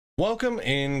Welcome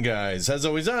in, guys. As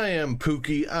always, I am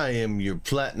Pookie. I am your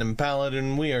Platinum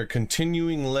Paladin. We are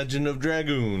continuing Legend of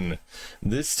Dragoon.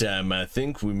 This time, I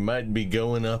think we might be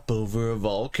going up over a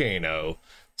volcano.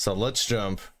 So let's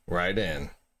jump right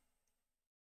in.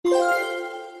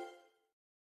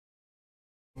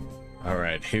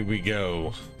 Alright, here we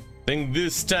go. Think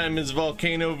this time is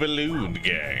Volcano Velude,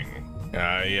 gang.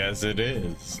 Ah, yes it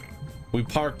is. We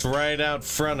parked right out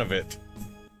front of it,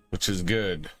 which is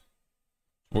good.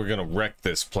 We're gonna wreck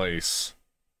this place,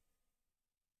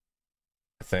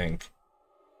 I think.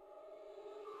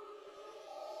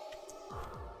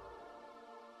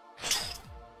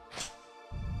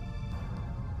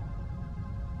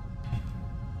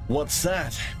 What's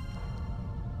that?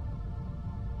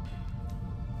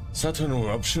 Is that an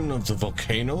eruption of the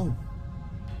volcano?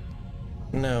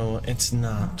 No, it's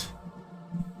not.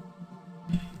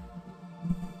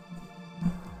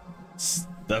 It's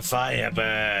the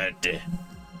Firebird.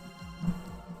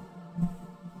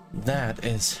 That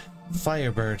is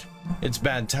Firebird. It's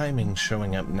bad timing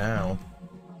showing up now.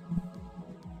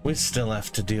 We still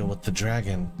have to deal with the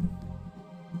dragon.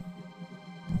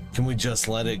 Can we just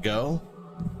let it go?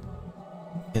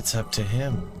 It's up to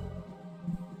him.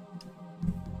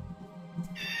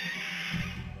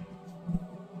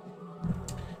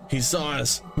 He saw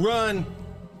us. Run!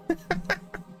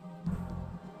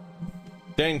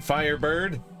 Dang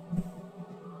Firebird.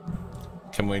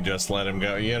 Can we just let him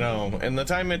go? You know, in the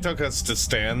time it took us to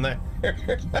stand there,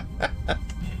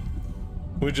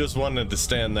 we just wanted to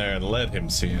stand there and let him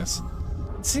see us.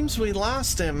 It seems we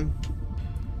lost him.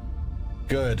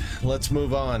 Good, let's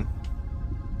move on.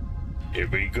 Here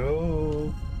we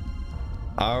go.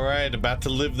 All right, about to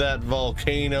live that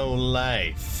volcano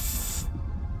life,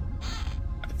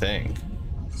 I think.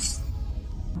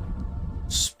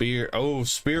 Spear, oh,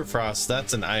 Spear Frost,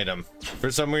 that's an item.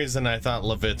 For some reason I thought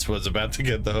Levitz was about to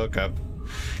get the hookup.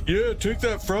 Yeah, take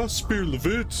that Frost Spear,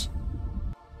 Levitz.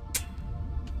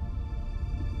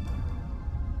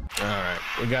 Alright,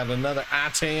 we got another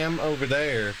item over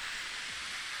there.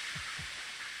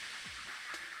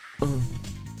 Oh.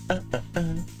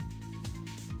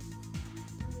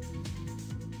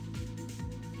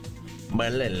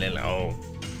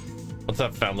 What's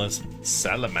up, fellas?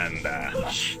 Salamander.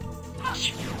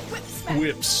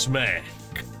 Whip smack.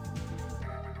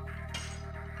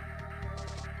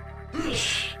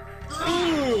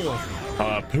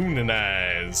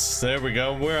 Harpoonize. There we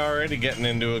go. We're already getting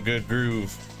into a good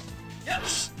groove.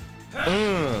 Yes.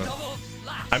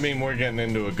 I mean, we're getting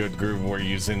into a good groove. We're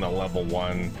using the level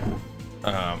 1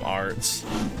 arts,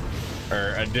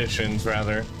 or additions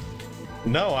rather.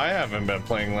 No, I haven't been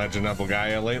playing Legend of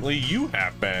Gaia lately. You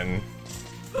have been.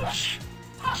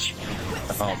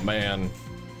 Oh man.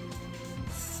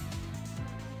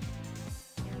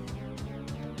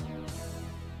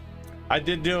 I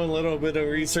did do a little bit of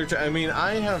research. I mean,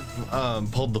 I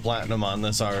have pulled the platinum on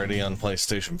this already on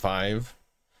PlayStation 5.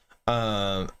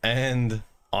 And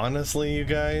honestly, you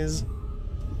guys,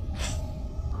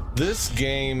 this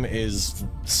game is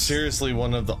seriously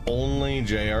one of the only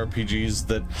JRPGs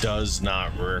that does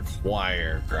not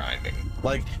require grinding.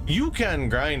 Like, you can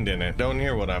grind in it, don't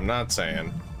hear what I'm not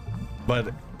saying,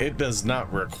 but it does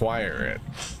not require it.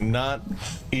 Not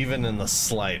even in the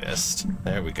slightest.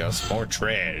 There we go, some more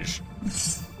trash.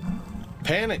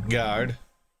 Panic Guard.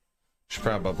 Should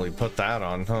probably put that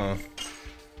on, huh?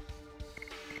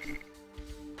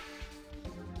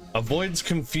 Avoids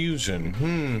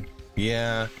confusion.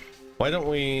 Yeah. Why don't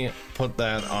we put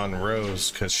that on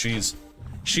Rose? Because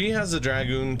she has a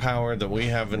Dragoon power that we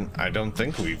haven't, I don't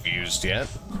think we've used yet.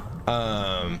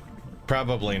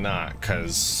 Probably not,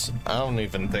 because I don't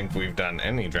even think we've done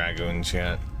any Dragoons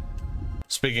yet.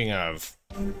 Speaking of,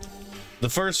 the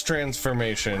first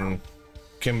transformation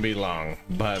can be long,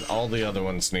 but all the other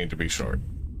ones need to be short.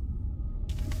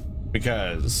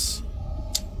 Because,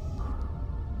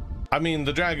 I mean,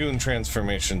 the Dragoon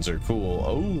transformations are cool.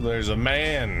 Oh, there's a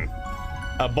man,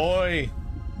 a boy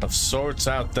of sorts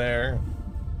out there.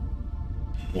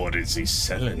 What is he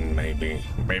selling? Maybe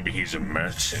he's a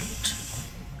merchant.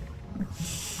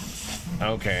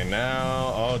 Okay,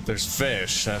 now, oh, there's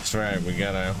fish. That's right. We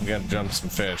gotta jump some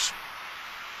fish.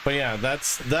 But yeah,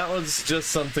 that was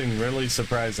just something really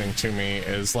surprising to me.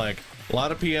 Is like a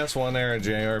lot of PS1 era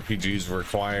JRPGs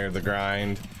require the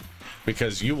grind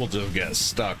because you will just get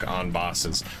stuck on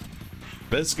bosses.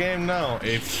 This game, no.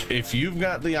 If you've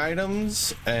got the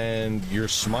items and you're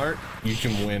smart, you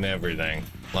can win everything.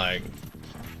 Like,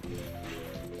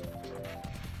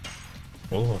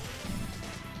 oh.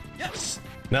 Yes.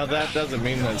 Now that doesn't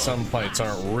mean that some fights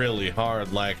aren't really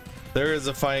hard. Like, there is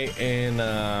a fight in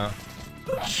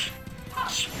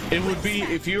It would be,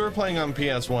 if you were playing on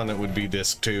PS1, it would be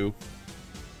disc 2.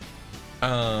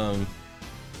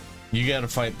 You gotta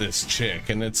fight this chick,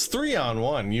 and it's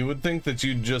 3-on-1. You would think that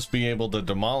you'd just be able to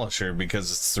demolish her because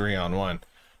it's 3-on-1.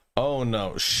 Oh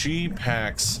no, she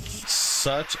packs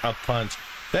such a punch.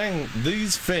 Dang,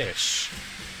 these fish,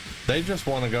 they just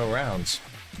want to go rounds.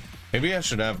 Maybe I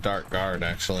should have Dark Guard,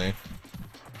 actually.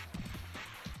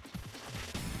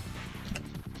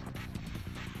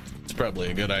 It's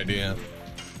probably a good idea.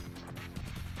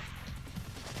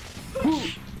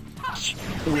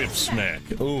 Whip smack.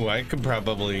 Ooh, I could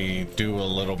probably do a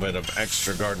little bit of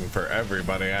extra garden for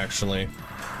everybody, actually.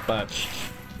 But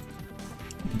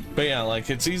yeah, like,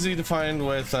 it's easy to find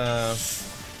with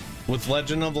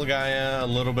Legend of Legaia. A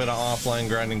little bit of offline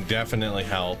grinding definitely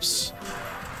helps.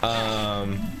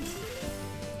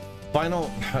 Final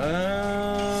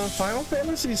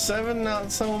Fantasy VII,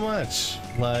 not so much.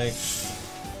 Like,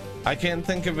 I can't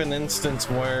think of an instance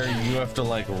where you have to,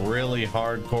 like, really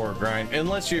hardcore grind,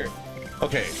 unless you're...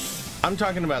 Okay, I'm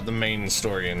talking about the main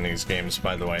story in these games,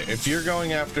 by the way. If you're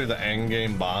going after the end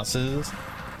game bosses,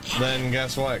 then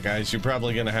guess what, guys? You're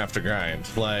probably gonna have to grind.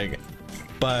 Like,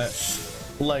 but,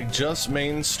 like, just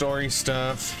main story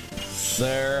stuff,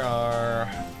 there are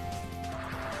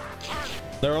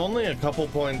only a couple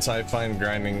points I find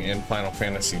grinding in Final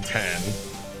Fantasy X.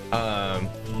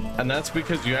 And that's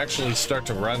because you actually start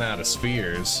to run out of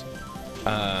spheres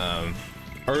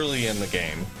early in the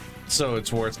game, so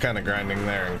it's worth kind of grinding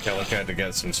there in Kilika to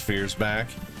get some spheres back,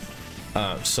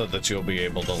 so that you'll be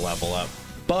able to level up.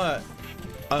 But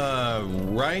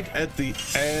right at the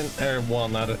end, or well,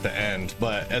 not at the end,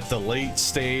 but at the late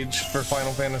stage for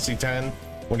Final Fantasy X,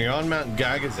 when you're on Mount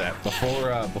Gagazet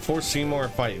before Seymour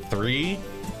Fight 3,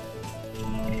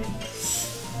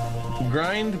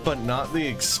 grind, but not the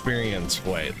experience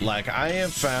way. Like, I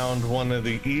have found one of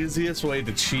the easiest way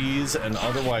to cheese an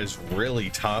otherwise really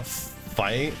tough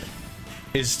fight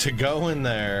is to go in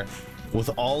there with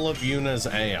all of Yuna's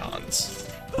Aeons,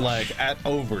 like, at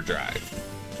overdrive.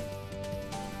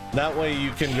 That way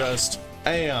you can just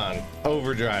Aeon,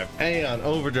 overdrive,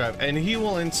 and he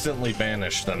will instantly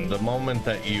banish them the moment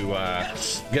that you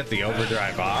get the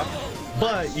overdrive off.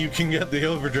 But you can get the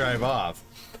overdrive off,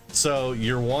 so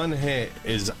your one hit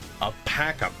is a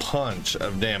pack-a-punch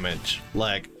of damage,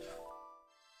 like,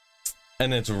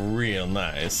 and it's real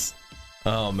nice.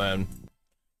 Oh man,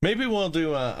 maybe we'll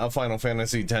do a Final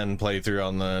Fantasy X playthrough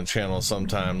on the channel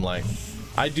sometime. Like,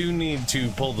 I do need to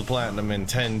pull the platinum in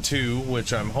 10-2,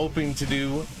 which I'm hoping to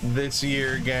do this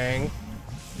year, gang.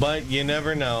 But you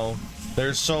never know.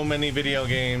 There's so many video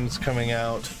games coming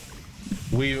out.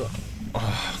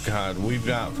 Oh god, we've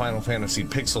got Final Fantasy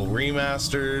Pixel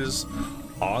remasters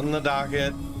on the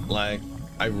docket. Like,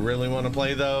 I really want to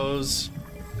play those.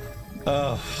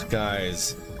 Oh,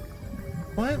 guys.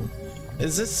 What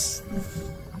is this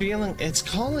feeling? It's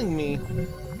calling me.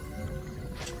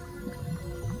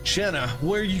 Shanna,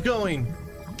 where are you going?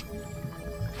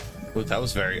 Ooh, that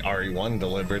was very RE1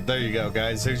 delivered. There you go,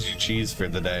 guys. There's your cheese for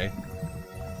the day.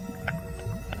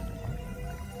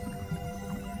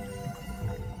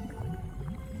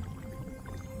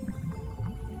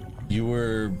 You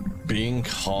were being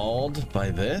called by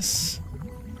this?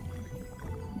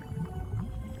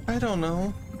 I don't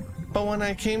know. But when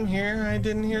I came here, I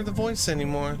didn't hear the voice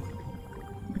anymore.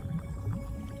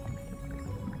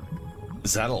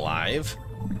 Is that alive?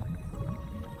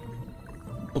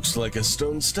 Looks like a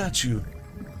stone statue.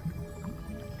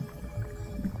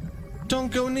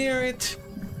 Don't go near it.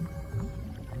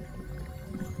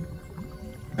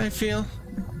 I feel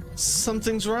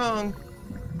something's wrong.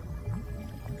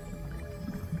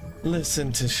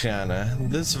 Listen to Shanna.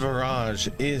 This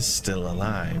Virage is still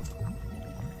alive.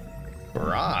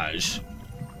 Virage?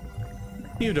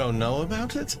 You don't know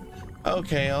about it?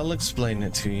 Okay, I'll explain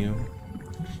it to you.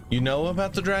 You know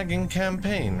about the Dragon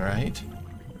campaign, right?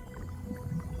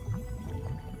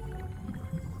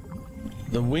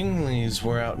 The Winglies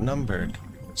were outnumbered,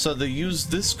 so they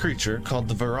used this creature called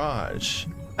the Virage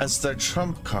as their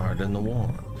trump card in the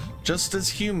war. Just as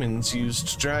humans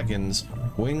used dragons,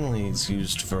 Winglies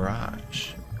used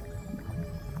Virage.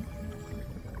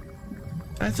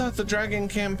 I thought the Dragon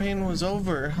campaign was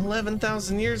over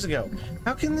 11,000 years ago.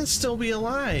 How can this still be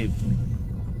alive?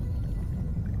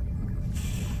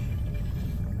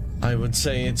 I would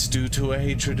say it's due to a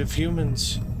hatred of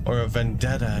humans, or a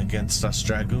vendetta against us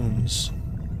Dragoons.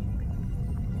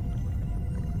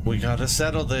 We gotta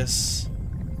settle this.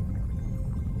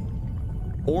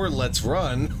 Or let's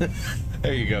run.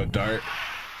 There you go, Dart.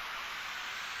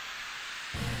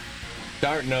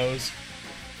 Dart knows.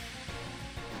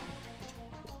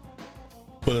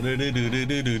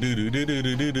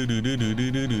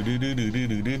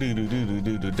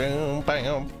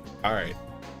 Alright.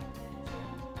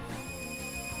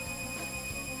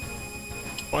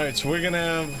 Alright, so we're gonna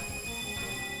have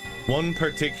one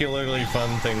particularly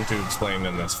fun thing to explain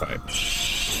in this fight.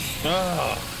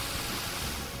 Oh.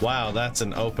 Wow, that's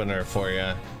an opener for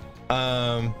you.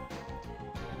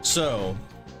 So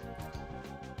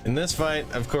in this fight,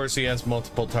 of course, he has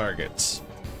multiple targets.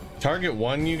 Target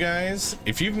 1, you guys,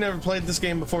 if you've never played this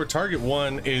game before, target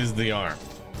 1 is the arm.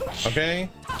 Okay?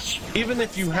 Even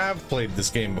if you have played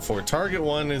this game before, target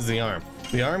 1 is the arm.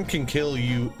 The arm can kill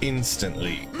you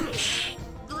instantly.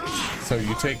 So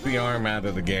you take the arm out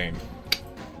of the game.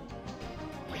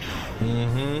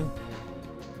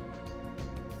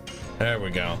 There we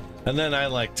go. And then I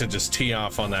like to just tee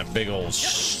off on that big old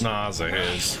schnoz of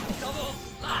his.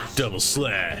 Double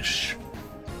slash.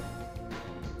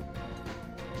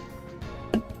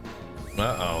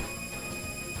 Uh-oh.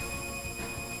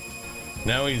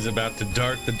 Now he's about to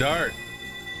dart the dart.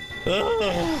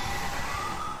 Oh.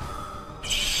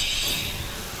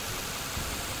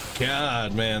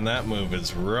 God, man, that move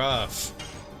is rough.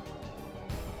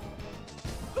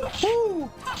 Woo.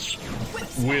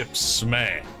 Whip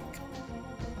smack.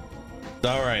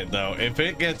 All right, though, if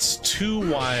it gets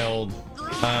too wild,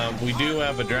 we do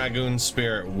have a Dragoon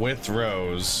spirit with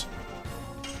Rose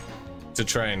to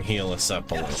try and heal us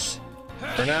up a little.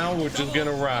 For now, we're just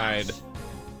gonna ride.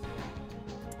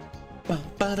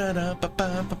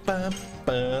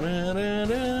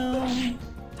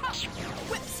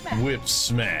 Whip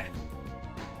smack.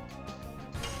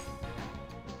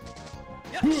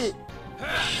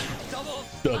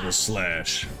 Double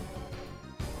slash.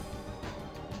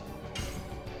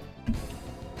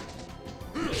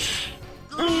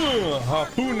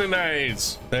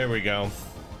 Harpoonize. There we go.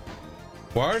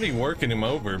 We're already working him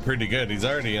over pretty good. He's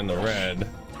already in the red.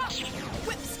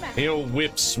 He'll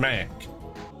whip smack.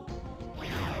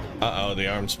 Uh-oh, the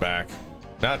arm's back.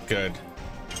 Not good.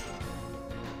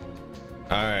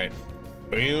 Alright.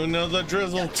 You know the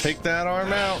drizzle. Take that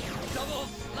arm out.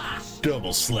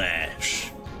 Double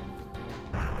slash.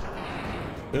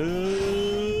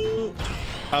 Ooh.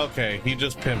 Okay, he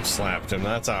just pimp slapped him.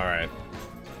 That's alright.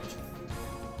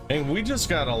 And we just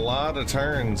got a lot of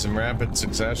turns in rapid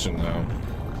succession, though.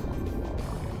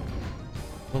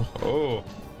 Oh,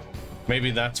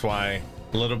 maybe that's why.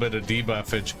 A little bit of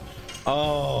debuffage.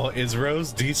 Oh, is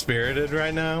Rose despirited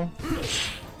right now?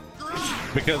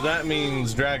 Because that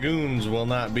means Dragoons will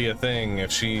not be a thing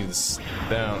if she's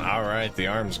down. All right, the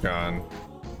arm's gone.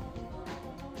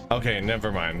 Okay, never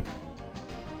mind.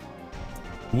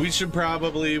 We should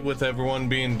probably, with everyone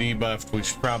being debuffed, we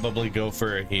should probably go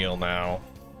for a heal now.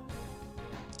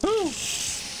 Woo.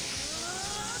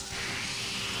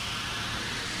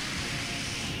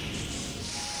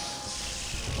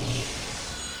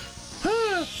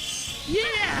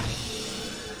 Yeah.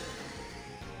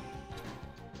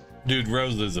 Dude,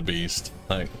 Rose is a beast.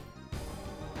 Like,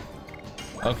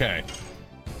 okay.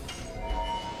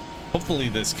 Hopefully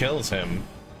this kills him.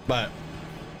 But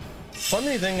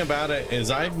funny thing about it is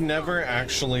I've never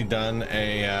actually done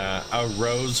a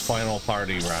Rose final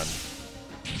party run.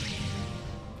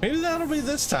 Maybe that'll be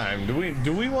this time.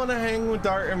 Do we want to hang with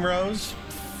Dart and Rose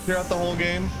throughout the whole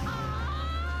game?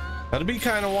 That'd be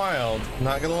kind of wild,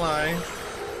 not gonna lie.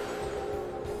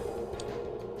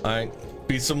 Alright,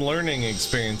 be some learning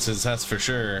experiences, that's for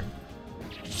sure.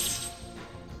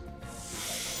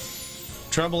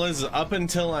 Trouble is, up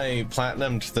until I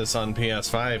platinumed this on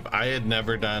PS5, I had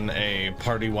never done a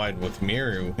party wide with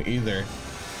Miru either.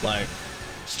 Like,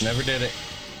 just never did it.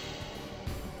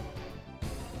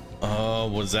 Oh,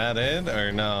 was that it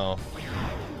or no?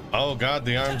 Oh god,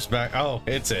 the arm's back. Oh,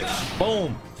 it's it.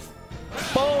 Boom!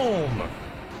 Boom!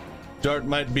 Dart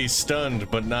might be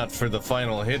stunned, but not for the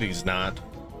final hit, he's not.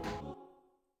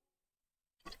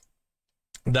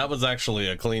 That was actually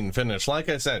a clean finish. Like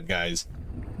I said, guys,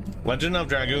 Legend of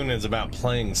Dragoon is about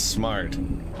playing smart.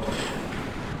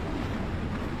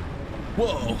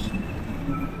 Whoa!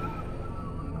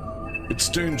 It's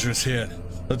dangerous here.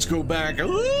 Let's go back.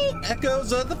 Ooh,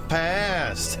 echoes of the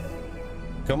past.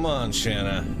 Come on,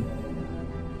 Shanna.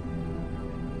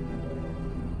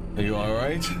 Are you all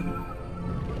right?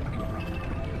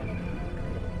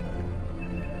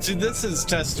 See, this is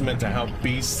testament to how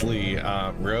beastly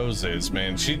Rose is,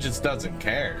 man. She just doesn't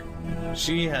care.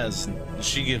 She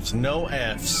gives no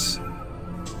F's.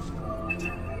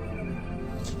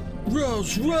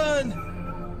 Rose, run!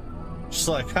 She's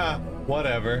like, ha,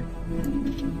 whatever.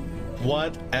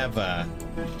 Whatever.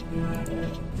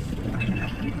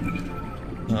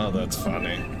 Oh, that's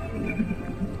funny.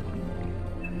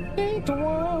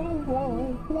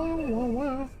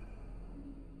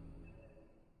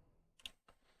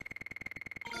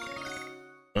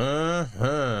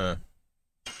 Uh-huh.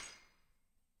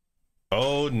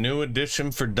 Oh, new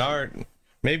edition for Dart.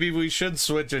 Maybe we should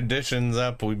switch editions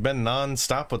up. We've been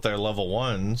non-stop with our level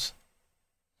 1s.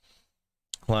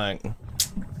 Like,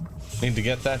 need to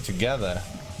get that together.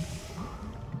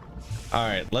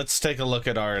 Alright, let's take a look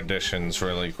at our editions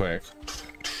really quick.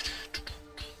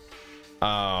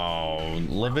 Oh,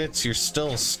 Levitz, you're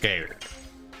still scared.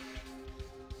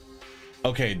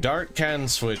 Okay, Dart can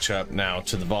switch up now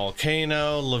to the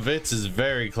volcano. Levitz is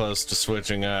very close to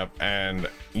switching up, and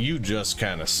you just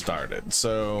kind of started.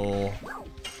 So,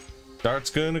 Dart's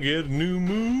gonna get a new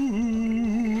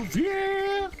move.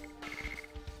 Yeah.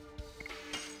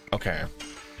 Okay.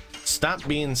 Stop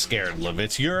being scared,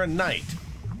 Levitz. You're a knight.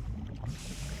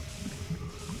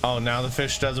 Oh, now the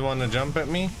fish doesn't want to jump at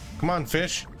me? Come on,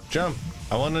 fish. Jump.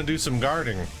 I want to do some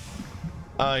guarding.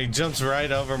 He jumps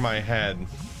right over my head.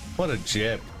 What a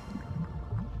jip.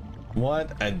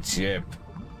 What a jip.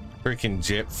 Freaking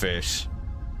jip fish.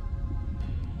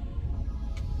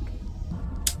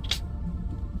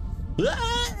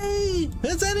 Hey!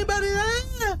 Is anybody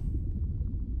there?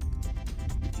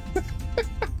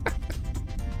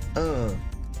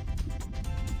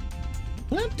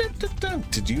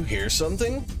 Did you hear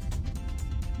something?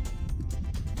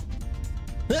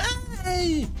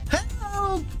 Hey!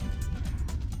 Help!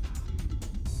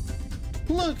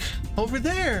 Look, over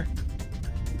there.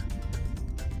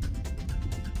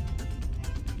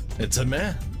 It's a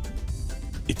man.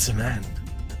 It's a man.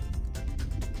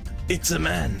 It's a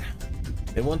man.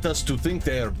 They want us to think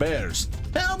they are bears.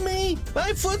 Help me!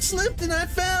 My foot slipped and I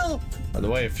fell. By the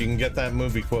way, if you can get that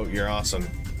movie quote, you're awesome.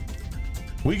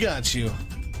 We got you.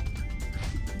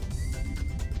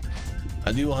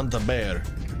 I do hunt a bear.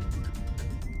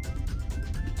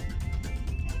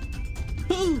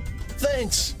 Ooh,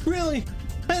 thanks. Really?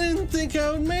 I didn't think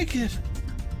I would make it.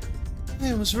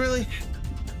 It was really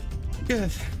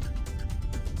good.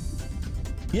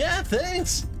 Yeah,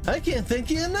 thanks. I can't thank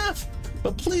you enough.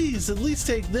 But please, at least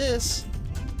take this.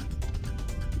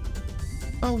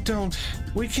 Oh, don't.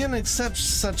 We can't accept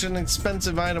such an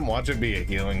expensive item. Watch it be a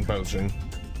healing potion.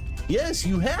 Yes,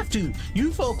 you have to.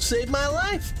 You folks saved my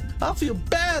life. I'll feel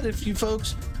bad if you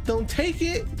folks don't take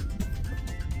it.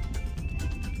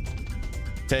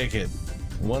 Take it.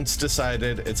 Once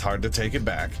decided, it's hard to take it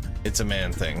back. It's a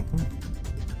man thing.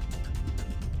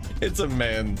 It's a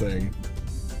man thing.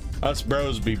 Us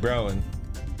bros be broing.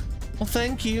 Well,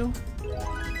 thank you.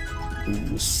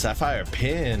 Ooh, sapphire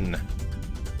pin.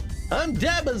 I'm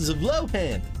Dabbas of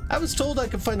Lohan. I was told I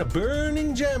could find a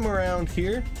burning gem around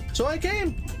here, so I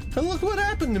came. And look what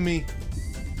happened to me.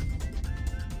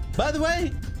 By the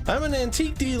way, I'm an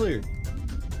antique dealer.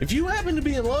 If you happen to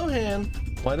be in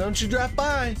Lohan, why don't you drop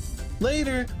by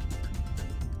later?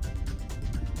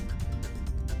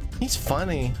 He's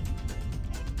funny.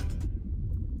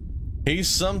 He's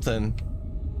something.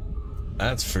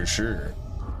 That's for sure.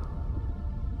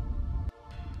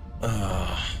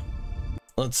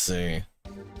 Let's see.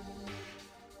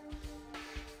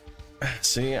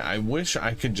 See, I wish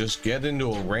I could just get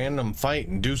into a random fight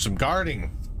and do some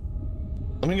guarding.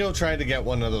 Let me go try to get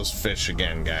one of those fish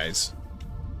again, guys.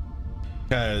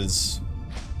 Because...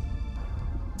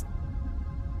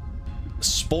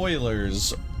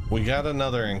 spoilers, we got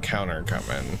another encounter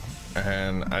coming.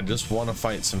 And I just want to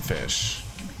fight some fish.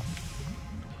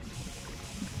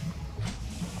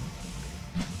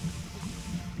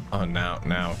 Oh,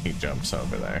 now he jumps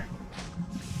over there.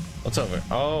 What's over?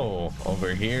 Oh,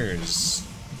 over here is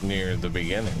near the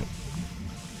beginning.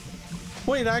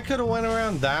 Wait, I could have went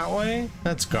around that way?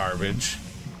 That's garbage.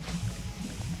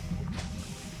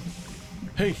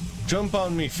 Hey, jump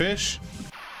on me, fish.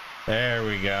 There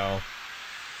we go.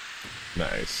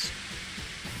 Nice.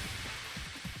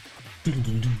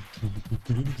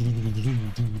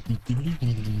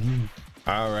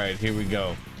 All right, here we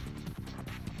go.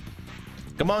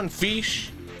 Come on,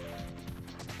 fish.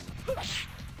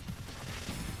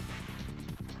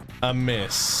 A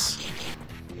miss.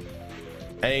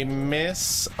 A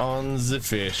miss on the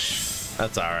fish.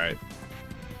 That's all right.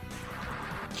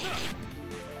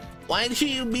 Why do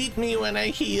you beat me when I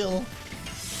heal?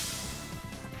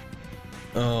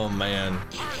 Oh man,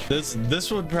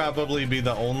 this would probably be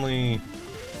the only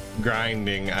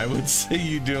grinding I would say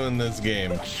you do in this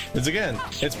game. It's again,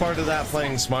 it's part of that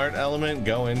playing smart element,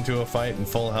 go into a fight in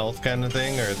full health kind of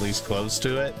thing, or at least close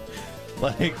to it.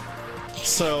 Like,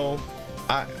 so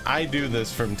I do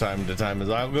this from time to time, is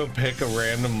I'll go pick a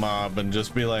random mob and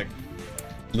just be like,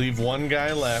 leave one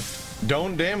guy left,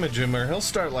 don't damage him or he'll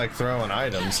start like throwing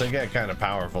items. They get kind of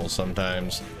powerful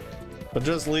sometimes. But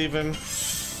just leave him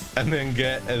and then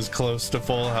get as close to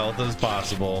full health as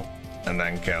possible and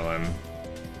then kill him.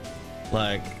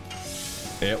 Like,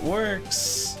 it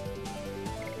works.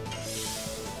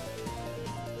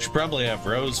 Should probably have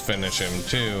Rose finish him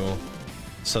too,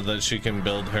 so that she can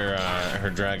build her her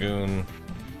Dragoon,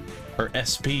 her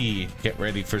SP. Get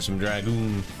ready for some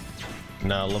Dragoon.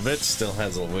 Now Levit still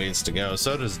has a ways to go.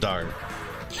 So does Dart.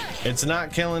 It's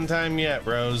not killing time yet,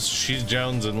 Rose. She's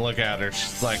jonesing. Look at her.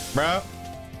 She's like, bro,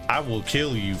 I will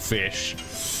kill you, fish.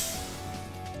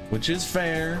 Which is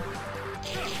fair.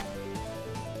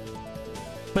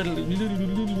 But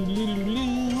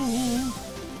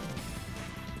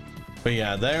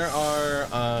yeah, there are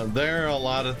a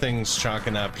lot of things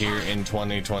chalking up here in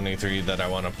 2023 that I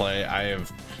want to play. I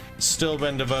have still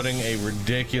been devoting a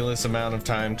ridiculous amount of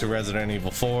time to Resident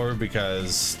Evil 4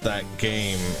 because that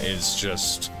game is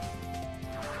just,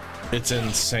 it's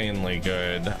insanely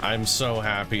good. I'm so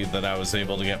happy that I was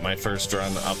able to get my first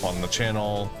run up on the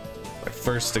channel, my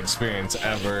first experience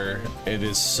ever. It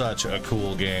is such a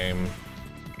cool game.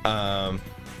 But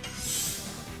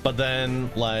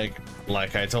then like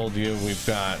I told you,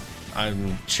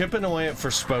 I'm chipping away at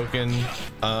Forspoken.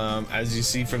 As you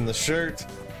see from the shirt,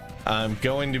 I'm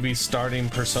going to be starting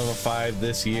Persona 5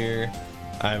 this year.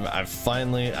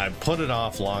 I've put it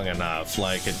off long enough.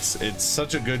 Like, it's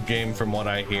such a good game from what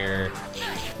I hear.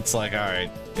 It's like, all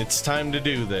right, it's time to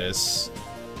do this.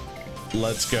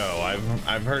 Let's go.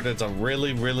 I've heard it's a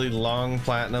really long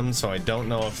platinum, so I don't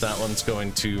know if that one's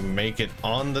going to make it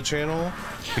on the channel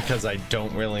because I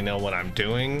don't really know what I'm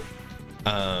doing.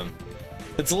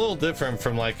 It's a little different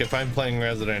from like if I'm playing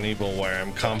Resident Evil where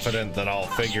I'm confident that I'll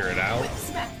figure it out.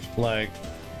 Like,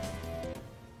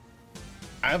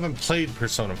 I haven't played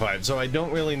Persona 5, so I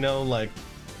don't really know like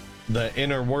the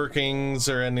inner workings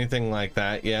or anything like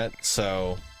that yet,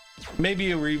 so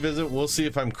maybe a revisit. We'll see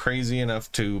if I'm crazy enough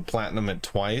to platinum it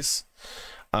twice,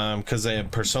 because they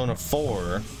have Persona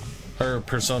 4 or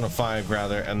Persona 5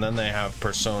 rather, and then they have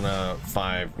Persona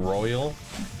 5 Royal,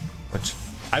 which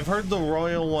I've heard the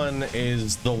Royal one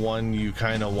is the one you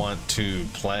kind of want to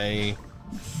play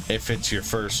if it's your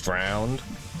first round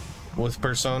with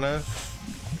Persona.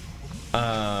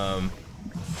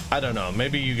 I don't know,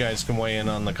 maybe you guys can weigh in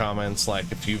on the comments, like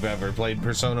if you've ever played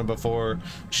Persona before.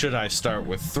 Should I start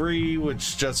with 3,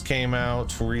 which just came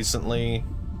out recently?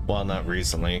 Well, not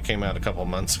recently, it came out a couple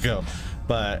months ago,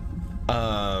 but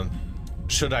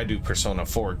should I do Persona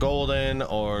 4 Golden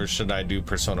or should I do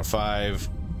Persona 5?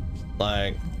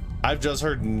 Like, I've just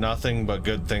heard nothing but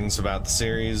good things about the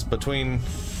series, between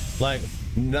like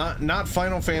not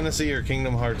Final Fantasy or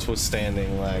Kingdom Hearts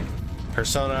withstanding. Like,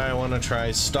 Persona I want to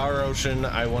try, Star Ocean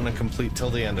I want to complete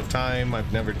till the end of time.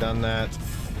 I've never done that.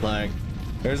 Like,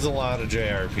 there's a lot of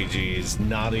JRPGs,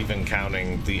 not even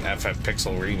counting the FF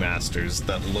Pixel remasters,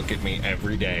 that look at me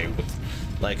every day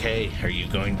with like, hey, are you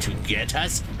going to get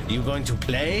us? Are you going to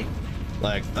play?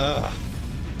 Like,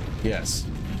 yes,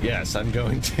 I'm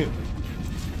going to.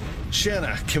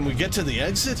 Shanna, can we get to the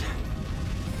exit?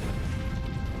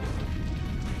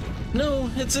 No,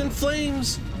 it's in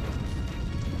flames.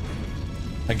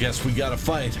 I guess we gotta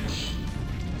fight.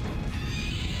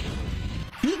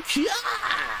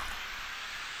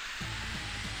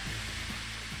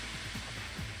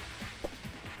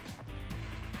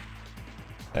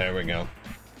 There we go.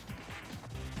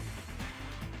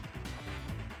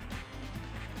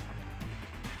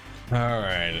 All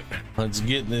right, let's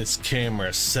get this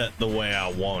camera set the way I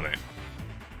want it.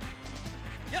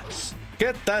 Yes.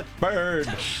 Get that bird.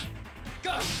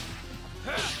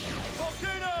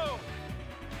 Volcano.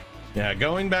 Yeah,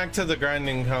 going back to the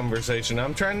grinding conversation,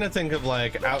 I'm trying to think of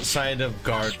like outside of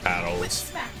guard battles,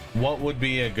 what would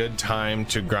be a good time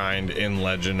to grind in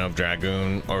Legend of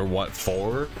Dragoon, or what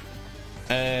for?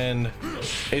 And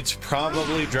it's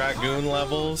probably Dragoon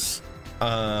levels.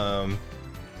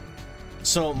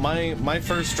 So my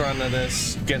first run of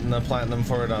this, getting the platinum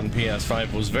for it on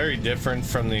PS5, was very different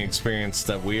from the experience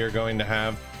that we are going to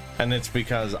have, and it's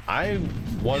because I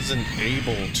wasn't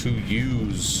able to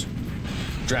use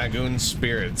Dragoon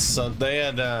spirits. So they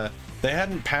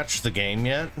hadn't patched the game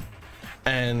yet,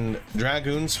 and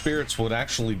Dragoon spirits would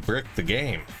actually brick the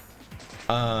game.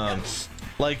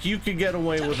 Like, you could get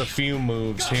away with a few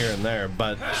moves here and there,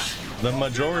 but the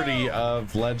majority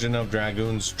of Legend of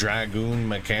Dragoon's Dragoon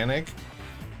mechanic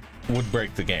would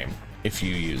break the game if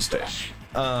you used it,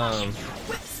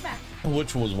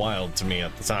 which was wild to me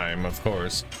at the time, of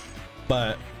course.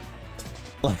 But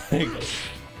like,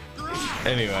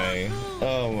 anyway,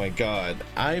 oh my god,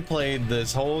 I played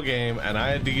this whole game and I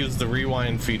had to use the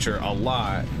rewind feature a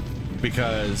lot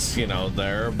because, you know,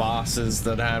 there are bosses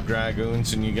that have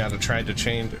Dragoons and you got to try to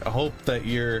change, hope that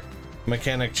your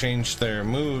mechanic change their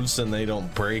moves and they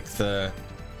don't break the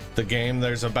game.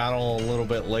 There's a battle a little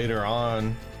bit later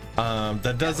on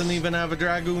that doesn't even have a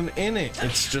Dragoon in it.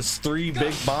 It's just 3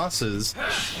 big bosses,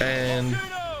 and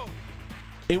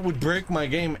it would break my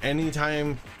game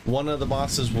anytime one of the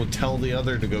bosses would tell the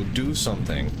other to go do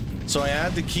something. So I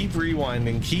had to keep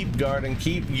rewinding, keep guarding,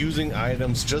 keep using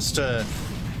items just to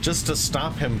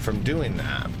stop him from doing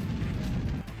that.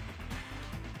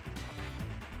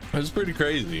 It was pretty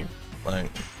crazy.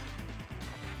 Like,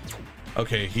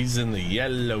 okay, he's in the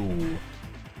yellow.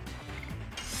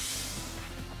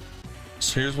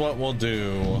 So here's what we'll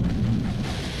do.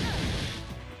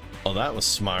 Oh, that was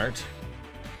smart.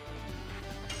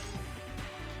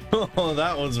 Oh,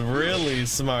 that was really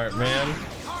smart, man.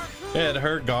 He had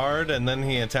her guard and then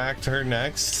he attacked her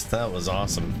next. That was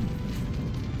awesome.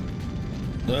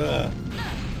 Ugh.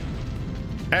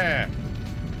 Ah.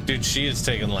 Dude, she is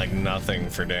taking like nothing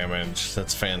for damage.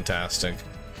 That's fantastic.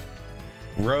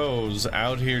 Rose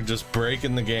out here just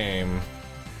breaking the game.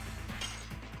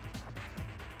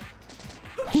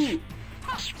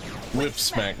 Whip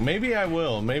smack. Maybe I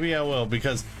will. Maybe I will,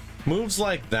 because moves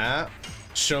like that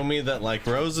show me that like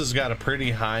Rose has got a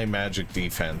pretty high magic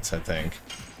defense, I think.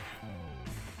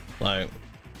 Like,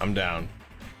 I'm down.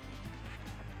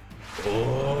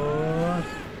 Oh.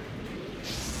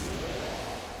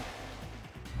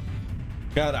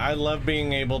 God, I love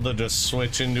being able to just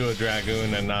switch into a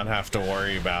Dragoon and not have to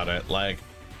worry about it. Like,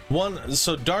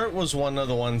 so Dart was one of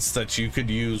the ones that you could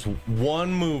use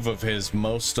one move of his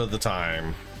most of the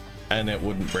time and it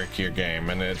wouldn't break your game.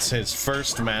 And it's his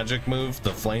first magic move,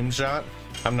 the flame shot.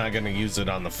 I'm not going to use it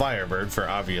on the Firebird for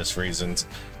obvious reasons,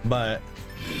 but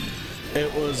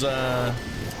it was, oh,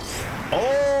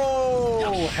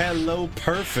 hello,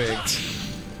 perfect.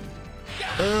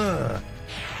 Ugh.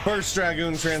 First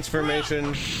Dragoon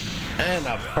transformation and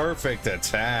a perfect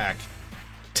attack.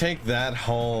 Take that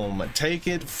home. Take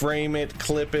it, frame it,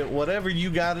 clip it, whatever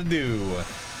you gotta do.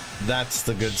 That's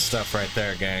the good stuff right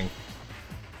there, gang.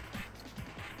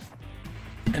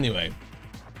 Anyway,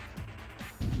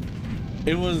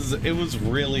 it was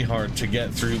really hard to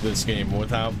get through this game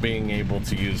without being able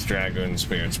to use Dragoon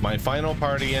spirits. My final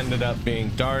party ended up being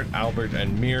Dart, Albert,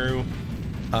 and Miru.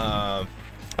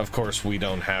 Of course, we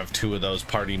don't have 2 of those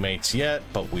party mates yet,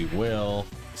 but we will.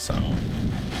 So,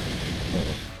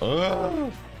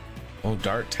 oh,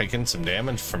 Dart taking some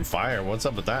damage from fire. What's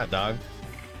up with that, dog?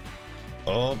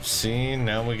 Oh, see,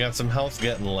 now we got some health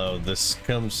getting low.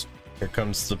 Here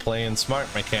comes the playing smart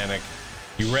mechanic.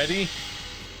 You ready?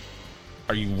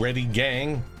 Are you ready,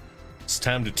 gang? It's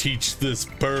time to teach this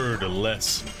bird a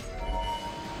lesson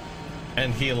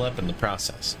and heal up in the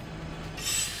process.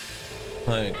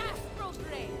 Like,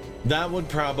 that would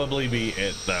probably be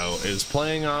it, though, is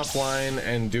playing offline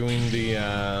and doing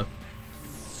the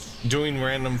doing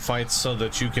random fights so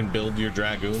that you can build your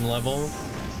Dragoon level.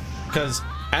 Because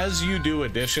as you do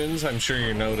additions, I'm sure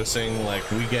you're noticing, like,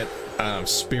 we get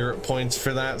spirit points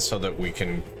for that so that we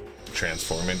can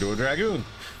transform into a Dragoon.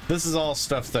 This is all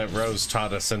stuff that Rose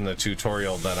taught us in the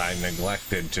tutorial that I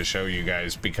neglected to show you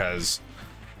guys because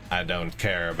I don't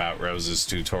care about Rose's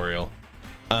tutorial.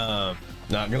 Not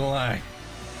gonna lie.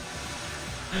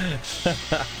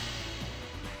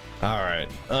 All right,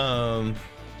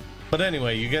 but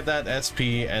anyway, you get that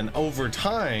SP, and over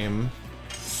time,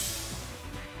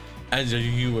 as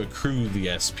you accrue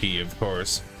the SP, of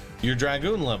course, your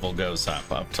Dragoon level goes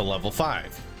up to level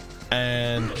 5,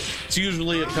 and it's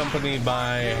usually accompanied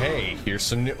by, hey, here's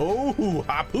some new, oh,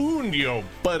 harpooned your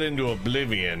butt into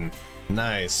oblivion.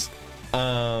 Nice.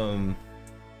 It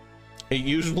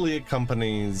usually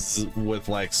accompanies with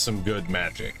like some good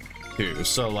magic too.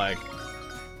 So like,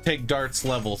 take Dart's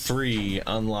level 3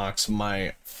 unlocks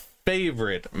my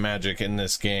favorite magic in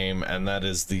this game, and that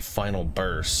is the final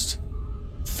burst.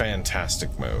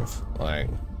 Fantastic move. Like,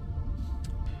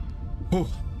 whew.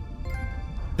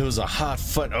 It was a hot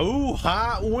foot. Oh,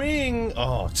 hot wing.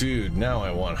 Oh, dude, now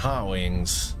I want hot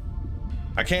wings.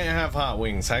 I can't have hot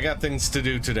wings. I got things to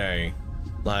do today.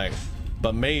 Like,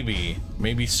 but maybe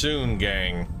soon,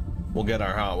 gang, we'll get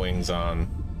our hot wings on.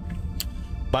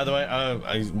 By the way,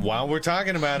 while we're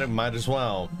talking about it, might as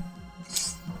well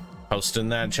post in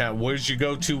that chat, where's your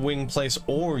go-to wing place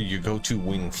or your go-to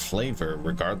wing flavor,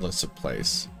 regardless of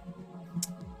place.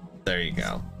 There you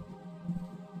go.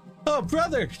 Oh,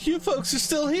 brother, you folks are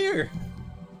still here.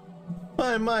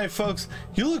 My folks,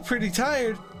 you look pretty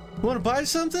tired. Want to buy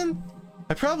something?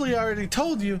 I probably already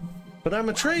told you, but I'm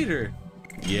a trader.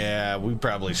 Yeah, we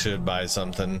probably should buy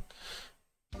something.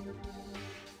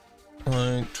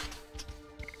 Like,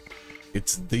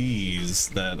 it's these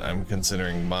that I'm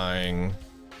considering buying.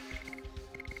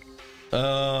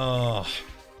 Oh,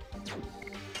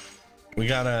 we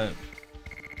gotta,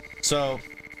 so,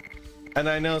 and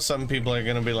I know some people are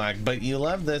gonna be like, but you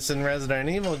love this in Resident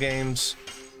Evil games.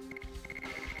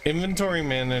 Inventory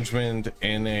management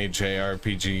in a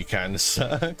JRPG kind of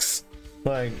sucks.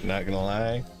 Like, not gonna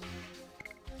lie.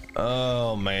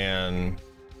 Oh man.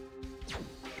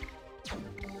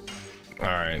 All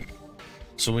right,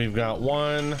 so we've got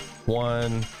 1,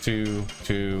 1, 2,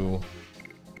 2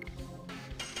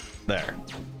 there.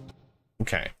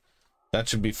 Okay, that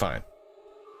should be fine.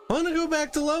 I want to go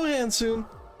back to Lohan soon.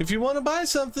 If you want to buy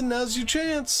something, now's your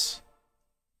chance.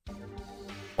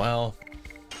 Well,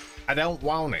 I don't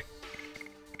want it.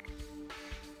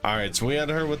 All right, so we had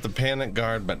her with the panic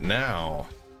guard, but now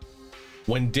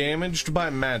when damaged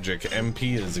by magic,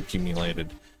 MP is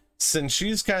accumulated. Since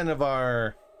she's kind of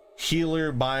our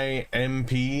healer by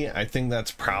MP, I think that's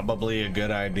probably a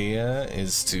good idea,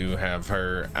 is to have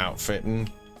her outfitting.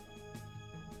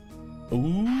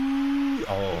 Ooh,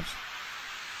 oh.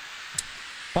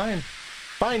 Fine.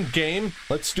 Fine, game.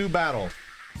 Let's do battle.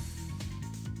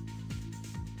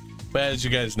 But as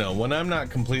you guys know, when I'm not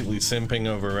completely simping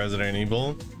over Resident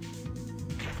Evil,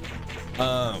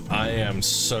 I am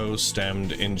so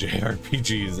stemmed in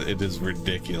JRPGs, it is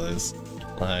ridiculous.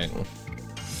 Like,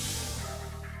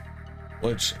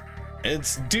 which,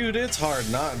 it's, dude, it's hard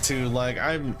not to. Like,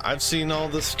 I've seen all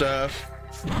this stuff,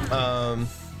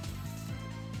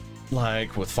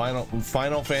 like with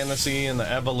Final Fantasy and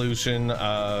the evolution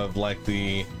of like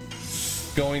the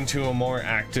going to a more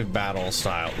active battle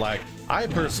style. Like, I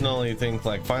personally think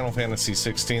like Final Fantasy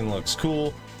 16 looks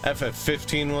cool.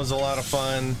 FF15 was a lot of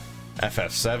fun.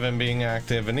 FF7 being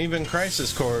active, and even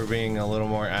Crisis Core being a little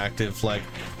more active. Like,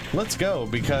 let's go,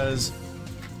 because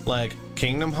like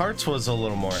Kingdom Hearts was a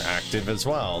little more active as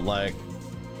well. Like,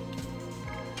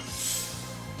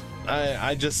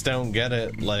 I just don't get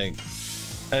it. Like,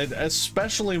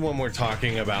 especially when we're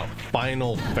talking about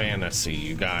Final Fantasy,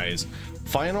 you guys.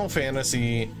 Final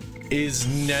Fantasy is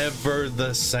never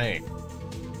the same.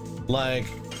 Like,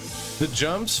 the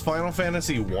jumps Final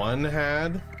Fantasy 1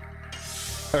 had,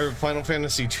 or Final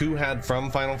Fantasy 2 had from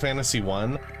Final Fantasy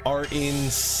 1, are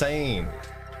insane.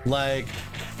 Like,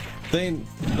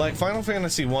 Final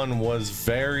Fantasy 1 was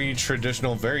very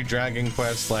traditional, very Dragon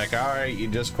Quest, like, alright, you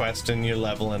just quest and you're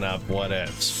leveling up, what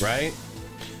ifs, right?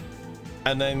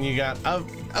 And then you got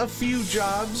a few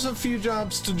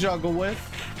jobs to juggle with.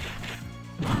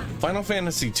 Final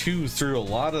Fantasy 2 threw a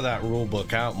lot of that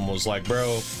rulebook out and was like,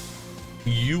 bro,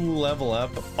 you level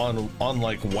up on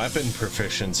like weapon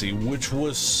proficiency, which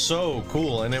was so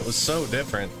cool, and it was so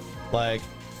different. Like,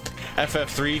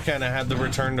 FF3 kind of had the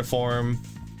return to form,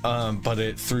 but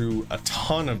it threw a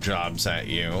ton of jobs at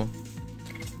you.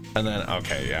 And then,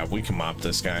 okay, yeah, we can mop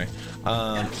this guy.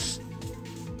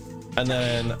 And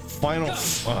then Final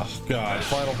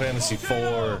Fantasy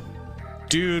 4,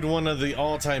 dude, one of the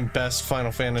all-time best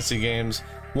Final Fantasy games.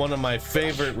 One of my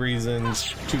favorite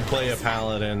reasons to play a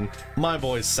paladin. My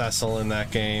boy Cecil in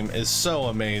that game is so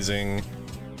amazing.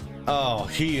 Oh,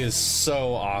 he is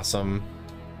so awesome.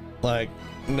 Like,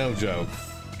 no joke.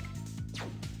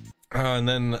 And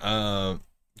then,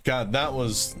 God, that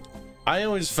was, I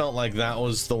always felt like that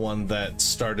was the one that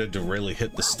started to really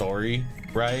hit the story,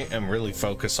 right? And really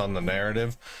focus on the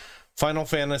narrative. Final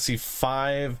Fantasy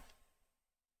V,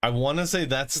 I want to say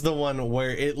that's the one where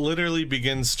it literally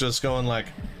begins just going like,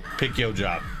 pick your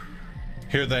job.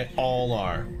 Here they all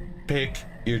are. Pick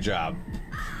your job.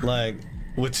 Like,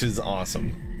 which is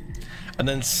awesome. And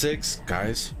then 6,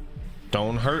 guys,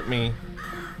 don't hurt me.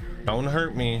 Don't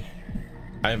hurt me.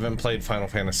 I haven't played Final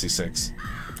Fantasy 6.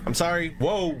 I'm sorry.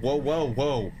 Whoa, whoa, whoa,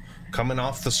 whoa. Coming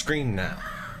off the screen now.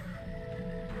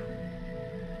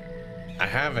 I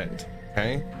haven't,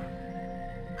 okay?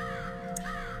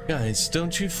 Guys,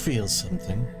 don't you feel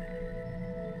something?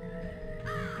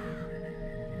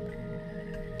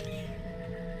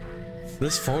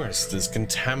 This forest is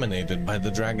contaminated by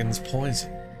the dragon's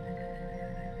poison.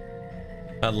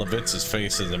 Levitz's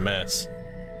face is a mess.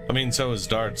 I mean, so is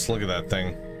Dart's. Look at that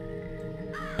thing.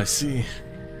 I see.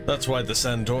 That's why the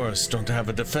Sandoras don't have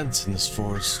a defense in this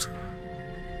forest.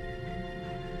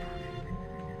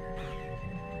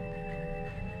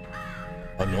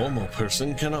 A normal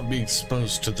person cannot be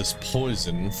exposed to this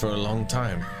poison for a long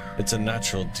time. It's a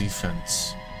natural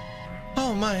defense.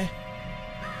 Oh my.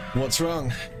 What's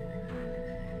wrong?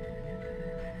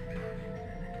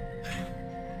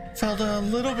 Felt a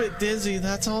little bit dizzy,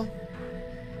 that's all.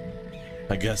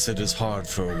 I guess it is hard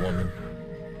for a woman.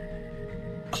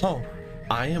 Oh,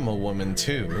 I am a woman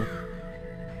too.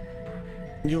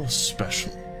 You're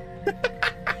special.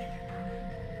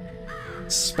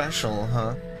 Special,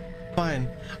 huh? Fine.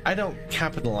 I don't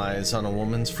capitalize on a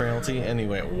woman's frailty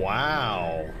anyway.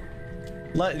 Wow.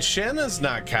 Shanna's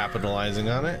not capitalizing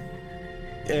on it.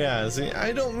 Yeah, see,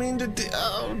 I don't mean to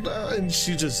oh, no. And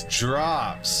she just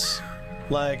drops.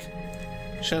 Like,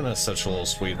 Shanna's such a little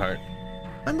sweetheart.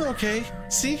 I'm okay.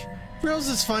 See? Rose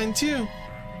is fine too.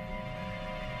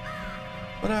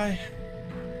 But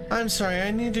I'm sorry,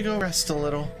 I need to go rest a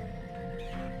little.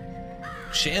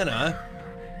 Shanna?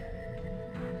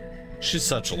 She's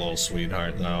such a little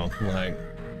sweetheart though. Like,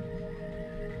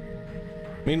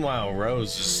 meanwhile,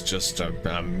 Rose is just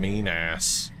a mean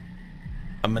ass.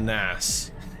 I'm an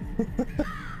ass.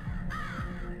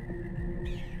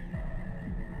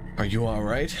 Are you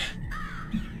alright?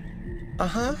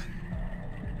 Uh-huh.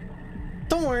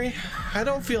 Don't worry, I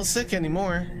don't feel sick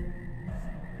anymore.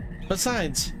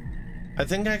 Besides, I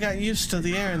think I got used to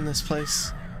the air in this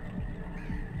place.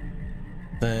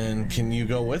 Then can you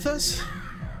go with us?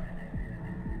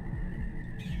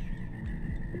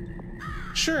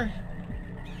 Sure.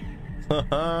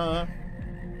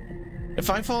 If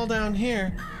I fall down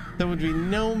here, there would be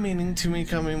no meaning to me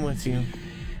coming with you.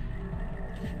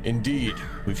 Indeed,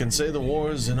 we can say the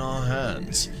war is in our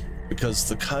hands, because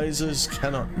the Kaisers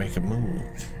cannot make a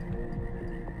move.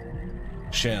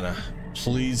 Shanna,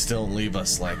 please don't leave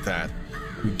us like that.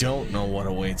 We don't know what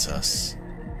awaits us.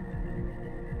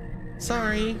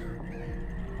 Sorry.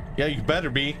 Yeah, you better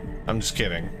be. I'm just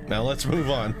kidding. Now let's move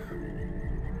on.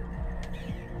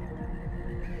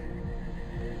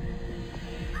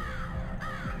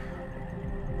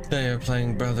 They are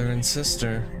playing brother and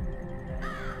sister.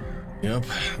 Yep,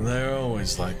 they're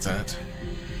always like that.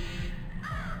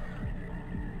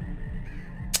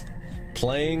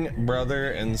 Playing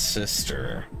brother and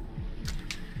sister.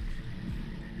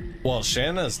 Well,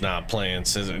 Shanna's not playing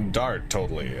sister. Dart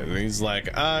totally is. He's like,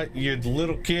 you're the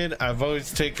little kid. I've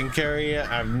always taken care of you.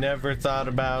 I've never thought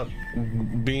about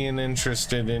being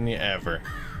interested in you ever.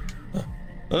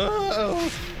 Oh,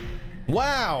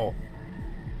 wow.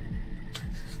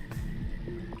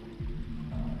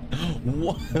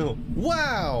 Wow!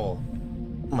 Wow!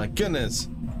 My goodness.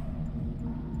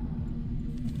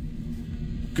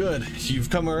 Good, you've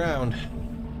come around.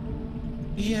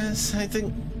 Yes, I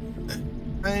think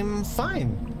I'm fine.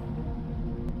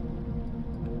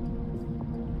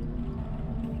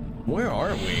 Where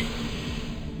are we?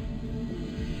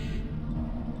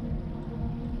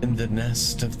 In the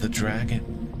nest of the dragon.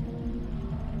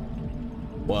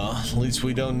 Well, at least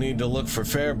we don't need to look for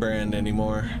Fairbrand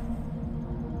anymore.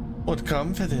 What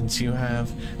confidence you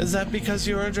have. Is that because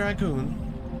you're a Dragoon?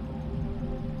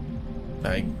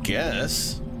 I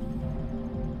guess.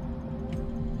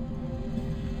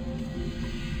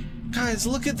 Guys,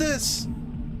 look at this!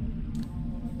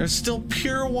 There's still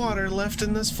pure water left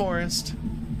in this forest.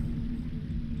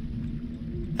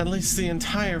 At least the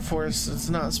entire forest is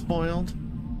not spoiled.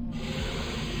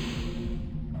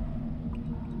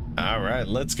 Alright,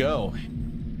 let's go.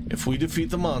 If we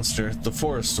defeat the monster, the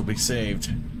forest will be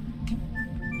saved.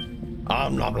 Blah,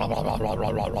 blah, blah, blah, blah,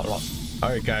 blah, blah, blah.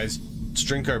 Alright guys, let's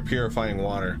drink our purifying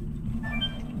water.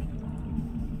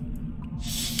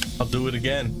 I'll do it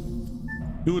again.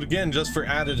 Do it again just for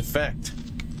added effect.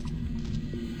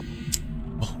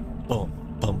 Boom,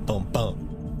 boom, boom, boom.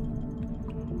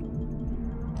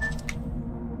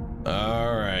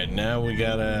 Alright, now we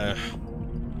gotta...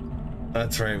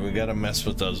 That's right, we gotta mess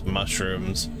with those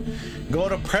mushrooms.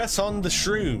 Gotta press on the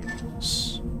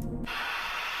shrooms.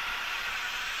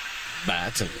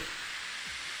 Battle.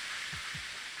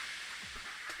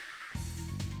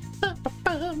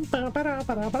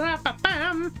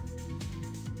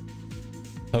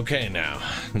 Okay, now,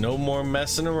 no more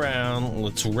messing around.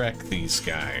 Let's wreck these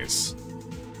guys.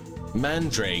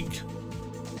 Mandrake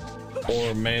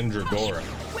or Mandragora.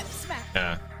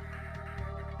 Yeah.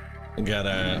 We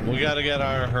gotta get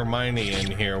our Hermione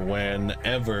in here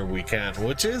whenever we can,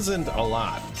 which isn't a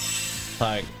lot.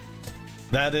 Like,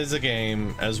 that is a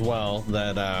game as well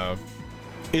that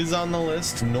is on the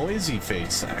list. Noisy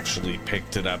Face actually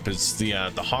picked it up. It's the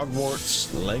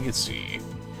Hogwarts Legacy,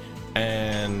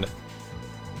 and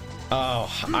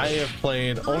oh, I have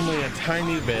played only a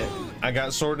tiny bit. I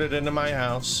got sorted into my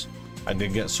house. I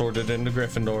did get sorted into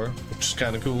Gryffindor, which is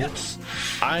kind of cool.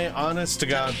 I, honest to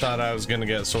God, thought I was gonna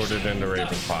get sorted into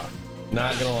Ravenclaw.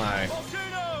 Not gonna lie.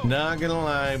 Not gonna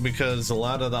lie, because a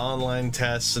lot of the online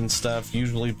tests and stuff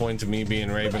usually point to me being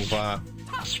Ravenclaw.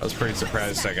 I was pretty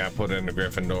surprised I got put into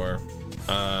Gryffindor.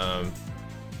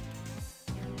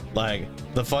 Like,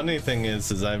 the funny thing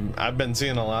is I've been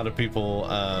seeing a lot of people.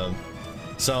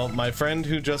 So my friend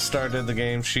who just started the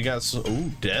game, she got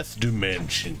ooh, Death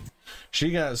Dimension.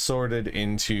 She got sorted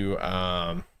into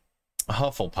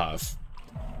Hufflepuff.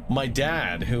 My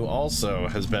dad, who also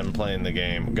has been playing the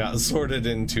game, got sorted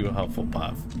into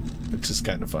Hufflepuff, which is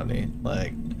kind of funny.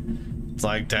 Like, it's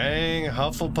like, dang,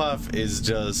 Hufflepuff is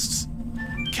just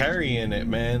carrying it,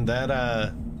 man.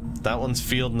 That one's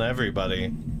fielding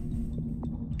everybody.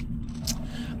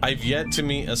 I've yet to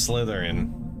meet a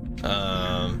Slytherin.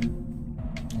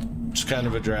 It's kind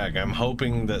of a drag. I'm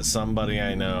hoping that somebody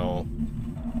I know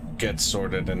gets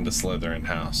sorted into Slytherin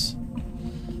house.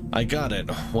 I got it.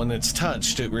 When it's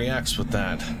touched, it reacts with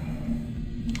that.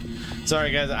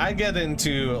 Sorry, guys. I get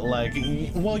into, like,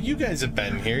 well, you guys have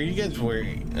been here. You guys were,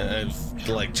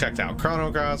 like, checked out Chrono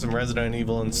Cross and Resident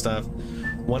Evil and stuff.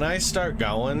 When I start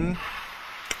going,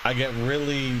 I get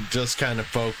really just kind of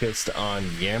focused on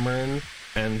yammering,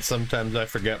 and sometimes I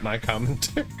forget my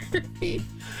commentary.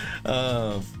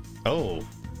 Oh.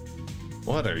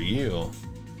 What are you?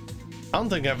 I don't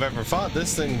think I've ever fought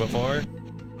this thing before.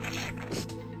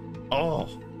 Oh,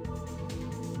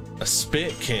 a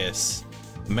spit kiss,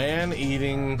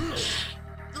 man-eating.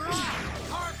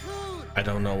 I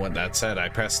don't know what that said. I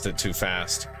pressed it too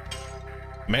fast.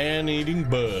 Man-eating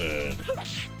bud.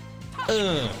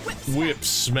 Whip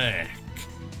smack.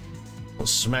 We'll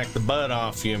smack the butt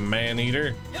off you,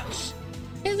 man-eater.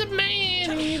 He's a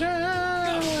man-eater.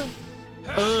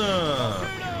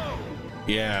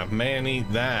 Yeah, man-eat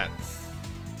that.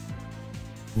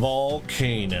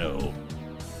 Volcano.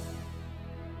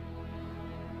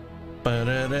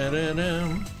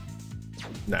 Ba-da-da-da-da.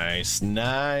 Nice,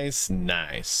 nice,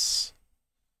 nice.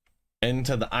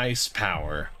 Into the ice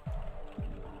power.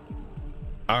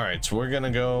 Alright, so we're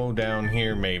gonna go down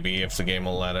here maybe, if the game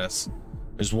will let us.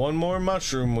 There's one more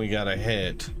mushroom we gotta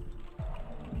hit.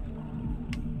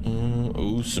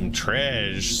 Ooh, some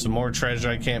treasure. Some more treasure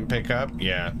I can't pick up?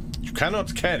 Yeah. You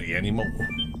cannot carry anymore.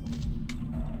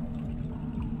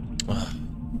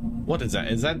 What is that?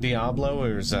 Is that Diablo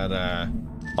or is that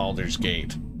Baldur's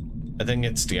Gate? I think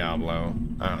it's Diablo.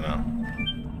 I don't know.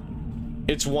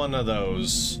 It's one of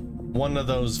those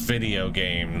video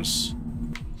games.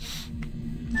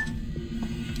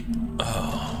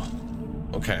 Oh,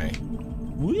 okay.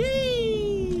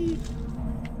 Whee!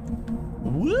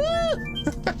 Woo!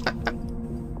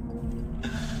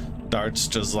 Dart's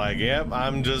just like, yep,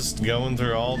 I'm just going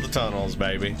through all the tunnels,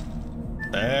 baby.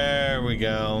 There we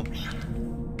go.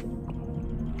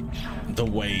 The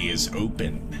way is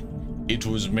open. It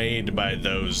was made by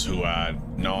those who are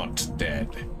not dead.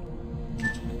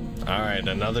 Alright,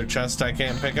 another chest I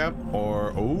can't pick up?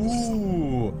 Or,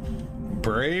 ooh,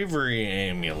 bravery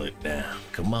amulet now.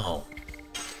 Come on.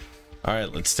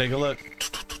 Alright, let's take a look.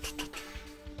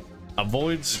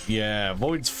 Avoids, yeah,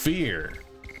 avoids fear.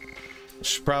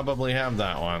 Should probably have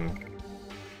that one.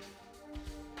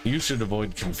 You should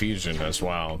avoid confusion as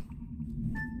well.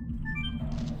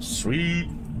 Sweet.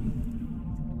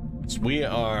 So we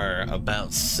are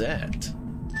about set.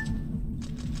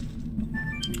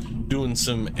 Doing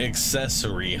some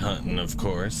accessory hunting, of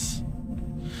course.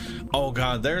 Oh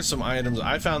god, there's some items.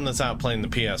 I found this out playing the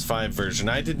PS5 version.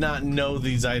 I did not know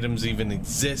these items even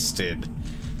existed.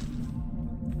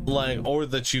 Like, or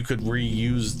that you could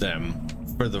reuse them,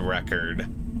 for the record.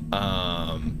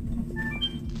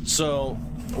 So,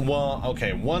 well,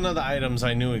 okay, one of the items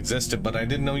I knew existed, but I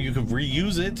didn't know you could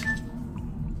reuse it.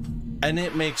 And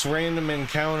it makes random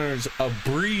encounters a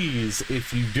breeze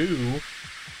if you do.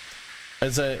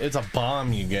 It's a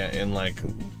bomb you get in like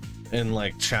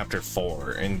chapter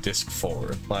 4 in disc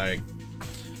 4, like,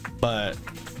 but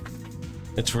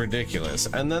it's ridiculous.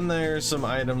 And then there's some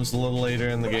items a little later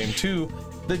in the game too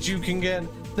that you can get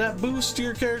that boost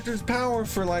your character's power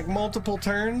for like multiple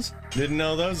turns. Didn't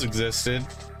know those existed,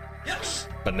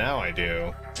 but now I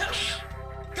do.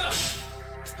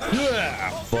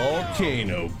 Yeah,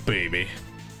 volcano, baby.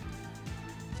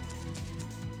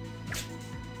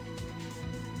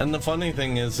 And the funny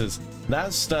thing is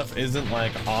that stuff isn't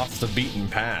like off the beaten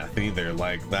path either.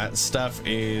 Like, that stuff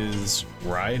is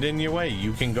right in your way.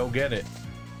 You can go get it.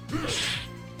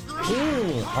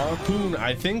 Ooh, harpoon.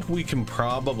 I think we can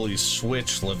probably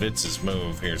switch Levitz's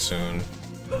move here soon.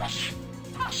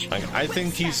 Like, I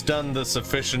think he's done the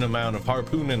sufficient amount of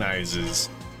harpoonizes.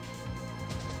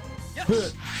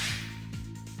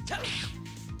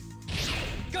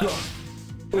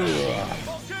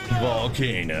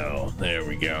 Volcano. There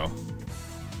we go.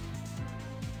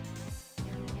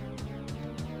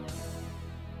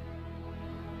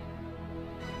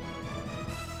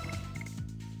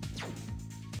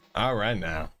 All right,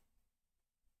 now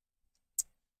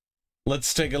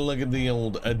let's take a look at the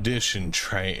old addition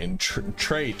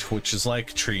trait, which is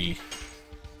like tree.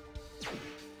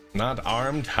 Not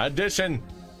armed addition.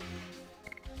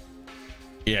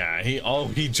 Yeah,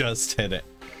 he just hit it.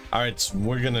 Alright, so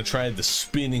we're gonna try the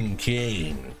spinning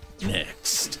cane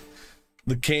next.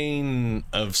 The cane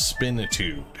of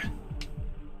spinitude.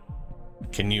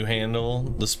 Can you handle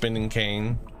the spinning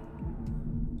cane?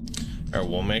 Alright,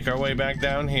 we'll make our way back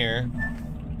down here.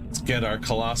 Let's get our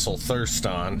colossal thirst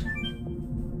on.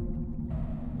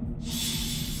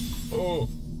 Oh.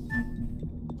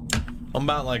 I'm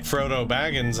about like Frodo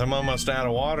Baggins. I'm almost out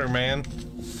of water, man.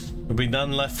 There'll be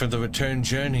none left for the return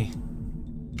journey.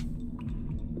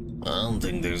 I don't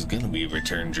think there's gonna be a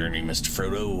return journey, Mr.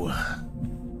 Frodo.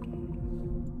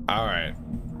 Alright.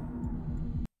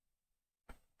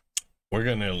 We're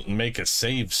gonna make a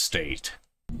save state.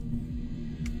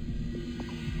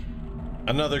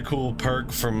 Another cool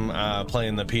perk from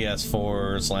playing the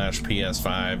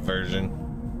PS4/PS5 version.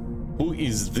 Who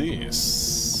is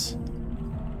this?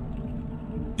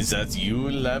 Is that you,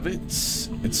 Lavitz?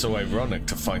 It's so ironic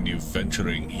to find you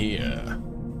venturing here.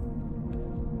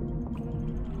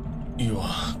 You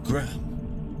are Graham.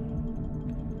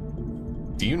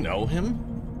 Do you know him?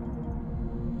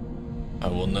 I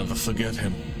will never forget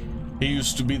him. He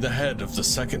used to be the head of the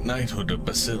second knighthood of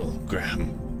Basil,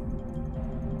 Graham.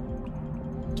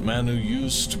 The man who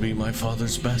used to be my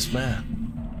father's best man.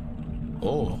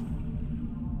 Oh.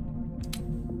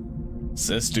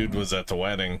 So this dude was at the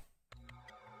wedding.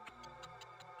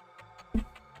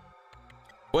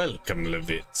 Welcome,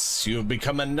 Levitz. You have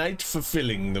become a knight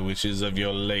fulfilling the wishes of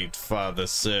your late father,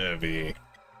 Servy.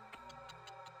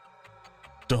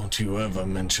 Don't you ever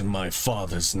mention my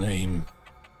father's name.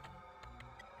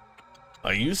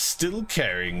 Are you still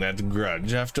carrying that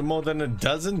grudge after more than a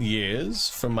dozen years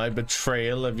from my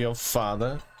betrayal of your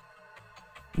father?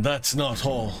 That's not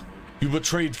all. You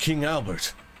betrayed King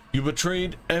Albert. You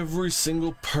betrayed every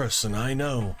single person I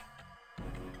know.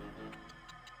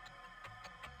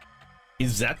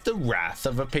 Is that the wrath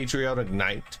of a patriotic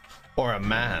knight, or a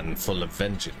man full of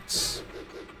vengeance?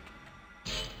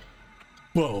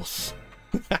 Both.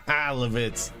 Haha,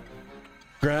 Levitz.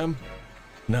 Graham,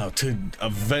 now to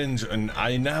avenge, and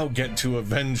I now get to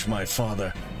avenge my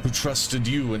father, who trusted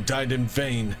you and died in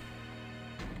vain.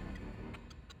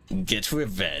 Get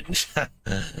revenge?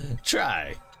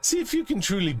 Try. See if you can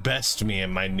truly best me in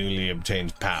my newly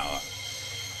obtained power.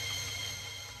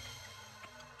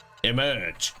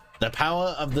 Emerge. The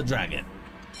power of the dragon.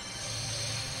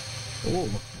 Oh,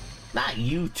 not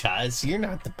you, Tuss. You're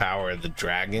not the power of the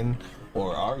dragon.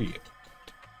 Or are you?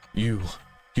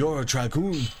 You're a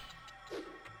Dragoon.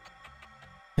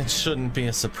 It shouldn't be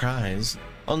a surprise.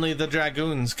 Only the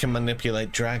Dragoons can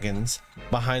manipulate dragons.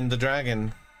 Behind the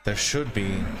dragon, there should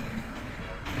be...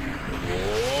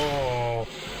 Whoa!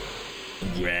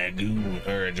 Dragoon,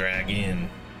 or a dragon.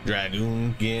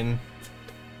 Dragoon.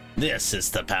 This is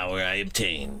the power I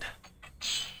obtained.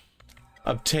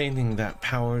 Obtaining that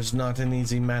power is not an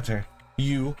easy matter.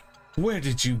 Where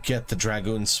did you get the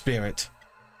Dragoon spirit?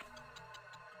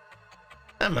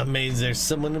 I'm amazed there's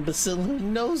someone in Basil who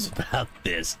knows about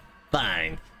this.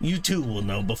 Fine, you too will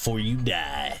know before you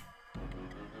die.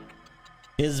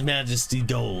 His Majesty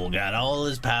Dole got all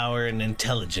his power and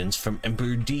intelligence from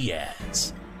Emperor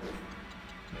Diaz.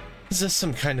 Is this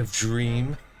some kind of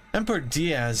dream? Emperor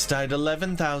Diaz died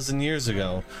 11,000 years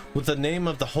ago with the name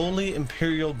of the Holy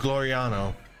Imperial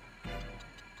Gloriano.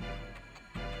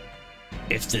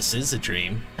 If this is a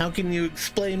dream, how can you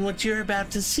explain what you're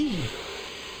about to see?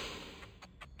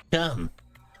 Come,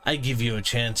 I give you a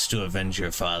chance to avenge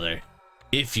your father,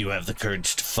 if you have the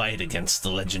courage to fight against the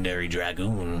legendary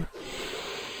Dragoon.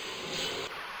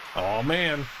 Oh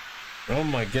man. Oh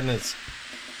my goodness.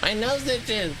 My nose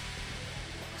itches.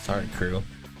 Sorry, crew.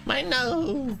 My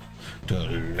nose.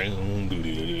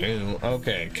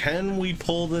 Okay, can we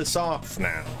pull this off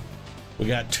now? We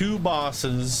got two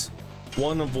bosses,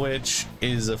 one of which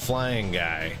is a flying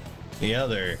guy, the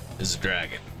other is a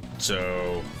dragon.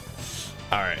 So,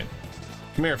 alright.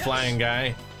 Come here, flying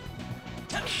guy.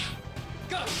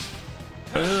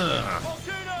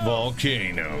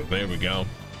 Volcano. There we go.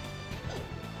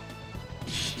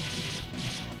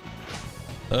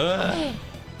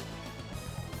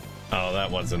 Oh,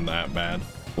 that wasn't that bad.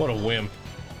 What a wimp.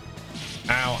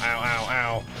 Ow, ow, ow,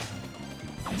 ow.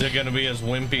 Is it gonna be as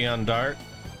wimpy on Dart?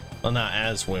 Well, not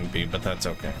as wimpy, but that's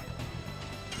okay.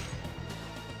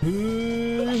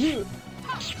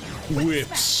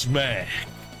 Whip smack.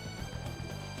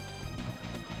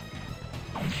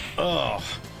 Oh,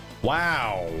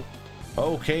 wow.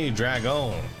 Okay,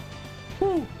 Dragoon.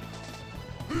 Woo.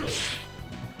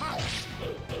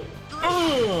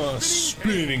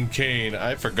 Spinning cane.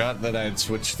 I forgot that I had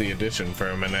switched the edition for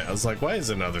a minute. I was like, why is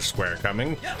another square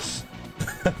coming?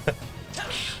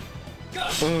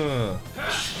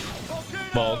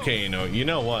 Volcano. You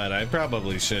know what? I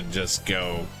probably should just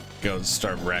go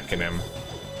start wrecking him.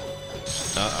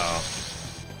 Uh-oh.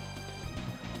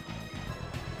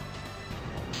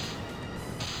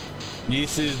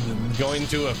 This is going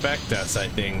to affect us, I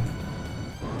think.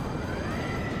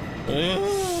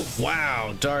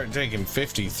 Wow, Dart taking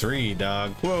 53,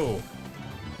 dog. Whoa.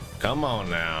 Come on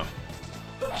now.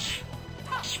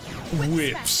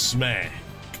 Whip smack.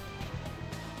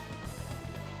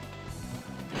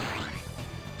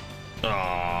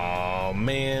 Oh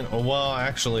man. Well,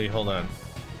 actually, hold on.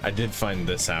 I did find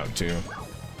this out too.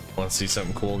 Want to see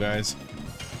something cool, guys?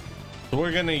 So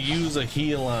we're gonna use a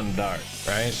heal on Dart,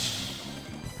 right?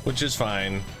 Which is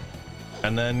fine.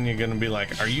 And then you're gonna be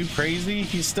like, are you crazy?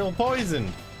 He's still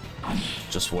poisoned.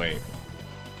 Just wait.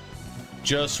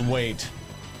 Just wait.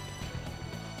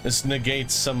 This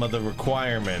negates some of the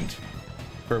requirement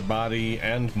for body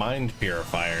and mind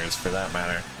purifiers, for that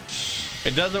matter.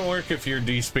 It doesn't work if you're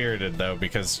despirited, though,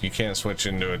 because you can't switch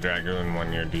into a Dragoon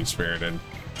when you're despirited.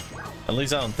 At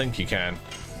least I don't think you can.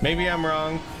 Maybe I'm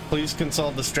wrong. Please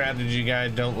consult the strategy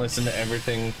guide. Don't listen to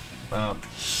everything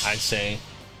I say.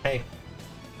 Hey,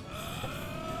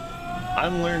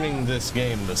 I'm learning this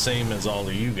game the same as all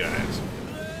of you guys.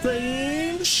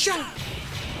 Flame shot!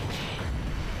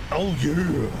 Oh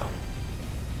yeah!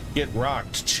 Get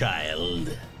rocked,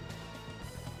 child.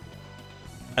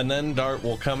 And then Dart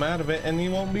will come out of it and he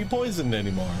won't be poisoned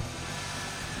anymore.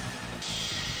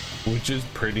 Which is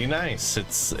pretty nice.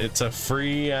 It's a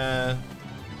free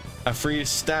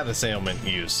status ailment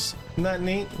use. Isn't that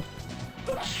neat?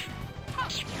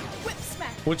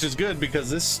 Which is good because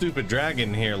this stupid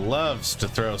dragon here loves to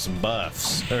throw some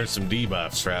buffs, or some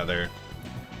debuffs rather.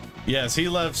 Yes, he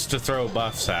loves to throw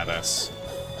buffs at us.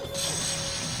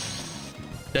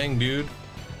 Dang, dude.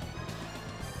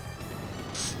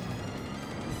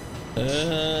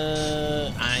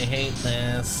 I hate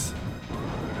this.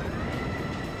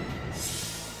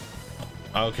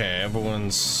 Okay,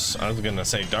 everyone's... I was gonna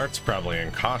say Dart's probably in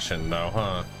caution though,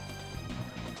 huh?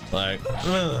 Like,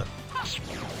 ugh.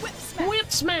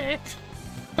 Whip smack!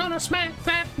 Gonna smack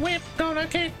that whip, gonna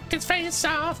kick his face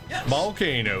off.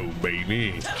 Volcano,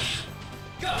 baby.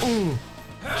 Ooh.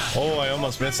 Oh, I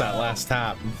almost missed that last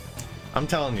tap. I'm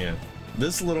telling you,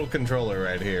 this little controller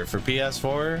right here for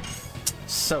PS4,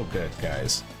 so good,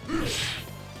 guys.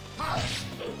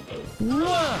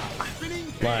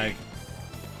 Like,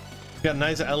 got a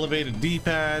nice elevated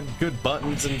D-pad, good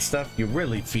buttons and stuff. You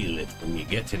really feel it when you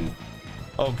get in.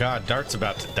 Oh god, Dart's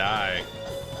about to die.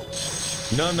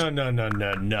 No, no, no, no,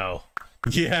 no, no.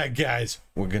 Yeah, guys,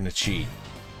 we're gonna cheat.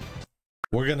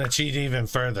 We're gonna cheat even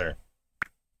further.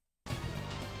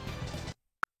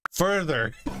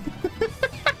 Further.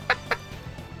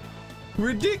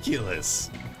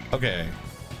 Ridiculous. Okay.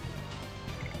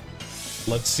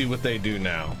 Let's see what they do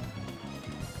now.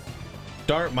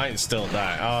 Dart might still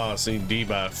die. Oh, see,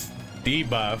 debuff.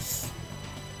 Debuff.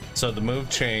 So the move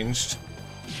changed.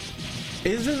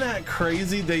 Isn't that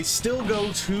crazy? They still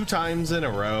go 2 times in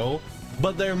a row,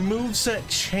 but their moveset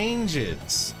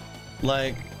changes.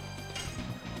 Like,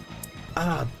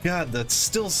 ah, God, that's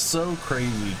still so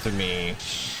crazy to me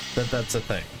that that's a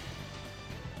thing.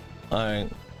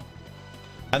 Alright.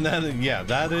 And then, yeah,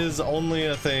 that is only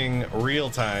a thing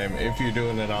real time if you're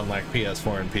doing it on like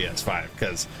PS4 and PS5,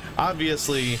 because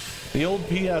obviously the old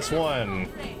PS1,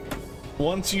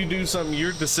 once you do something,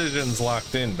 your decision's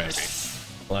locked in, baby.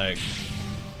 Like,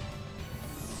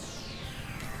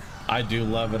 I do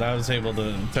love it. I was able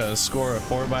to score a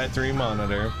 4x3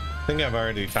 monitor. I think I've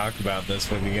already talked about this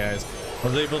with you guys. I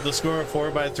was able to score a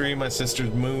 4x3. My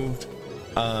sister's moved.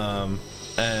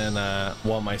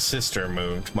 Well, my sister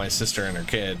moved. My sister and her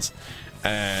kids.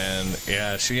 And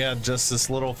yeah, she had just this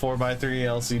little 4x3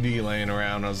 LCD laying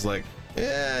around. I was like,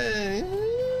 yeah,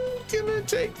 I'm gonna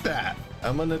take that.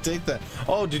 I'm gonna take that.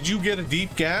 Oh, did you get a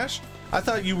deep gash? I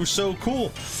thought you were so cool.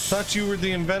 Thought you were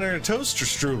the inventor of toaster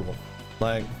strudel.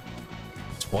 Like,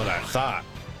 that's what I thought.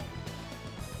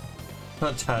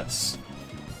 Not us.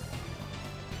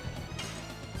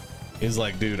 He's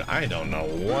like, dude, I don't know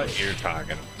what you're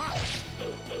talking about.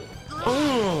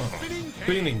 Oh,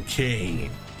 spinning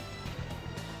cane.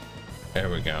 There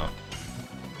we go.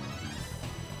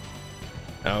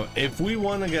 Now, if we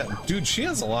want to get... Dude, she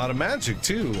has a lot of magic,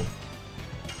 too.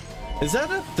 Is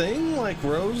that a thing? Like,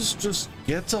 Rose just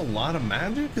gets a lot of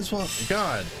magic as well?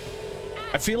 God.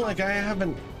 I feel like I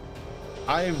haven't...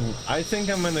 I think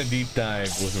I'm gonna deep dive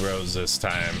with Rose this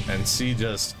time and see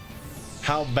just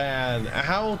how bad,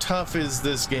 how tough is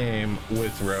this game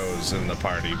with Rose in the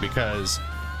party, because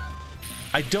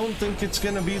I don't think it's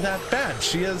gonna be that bad.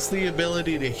 She has the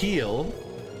ability to heal.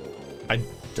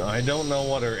 I don't know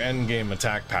what her end game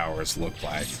attack powers look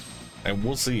like, and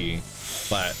we'll see.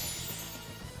 But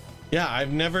yeah,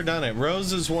 I've never done it.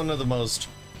 Rose is one of the most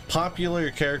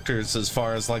popular characters as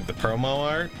far as like the promo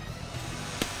art,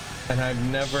 and I've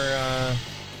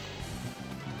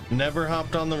never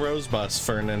hopped on the Rose bus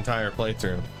for an entire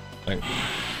playthrough. Like,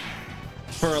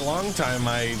 for a long time,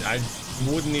 I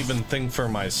wouldn't even think for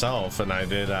myself, and I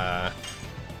did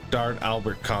Dart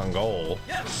Albert Kongol.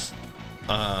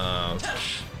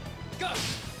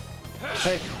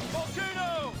 Hey,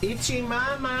 Ichi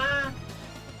Mama.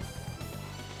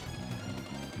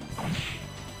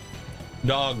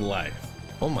 Dog life.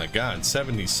 Oh my god,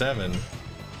 77.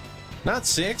 Not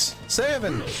 6,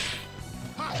 7.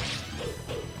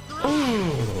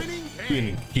 Ooh,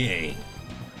 spinning king.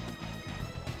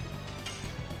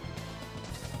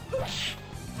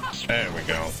 There we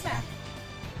go.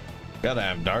 Gotta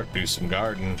have Dart do some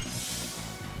guarding.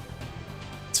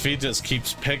 If he just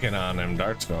keeps picking on him,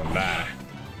 Dart's gonna die.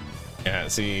 Yeah,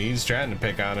 see, he's trying to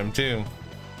pick on him too.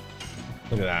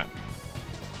 Look at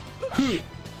that.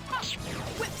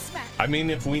 I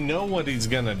mean, if we know what he's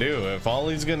gonna do, if all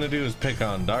he's gonna do is pick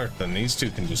on Dart, then these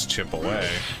two can just chip away.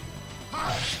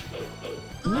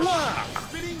 Wow.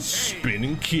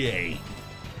 Spinning K.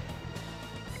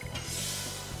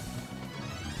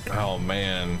 Oh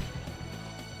man,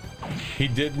 he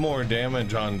did more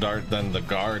damage on Dart than the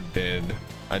guard did.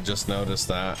 I just noticed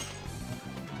that.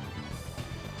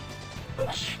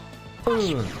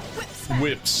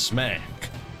 Whip smack.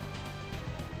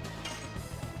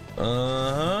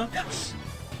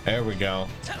 There we go.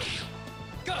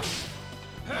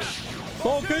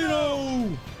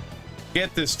 Volcano!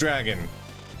 Get this dragon.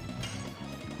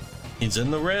 He's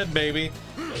in the red, baby.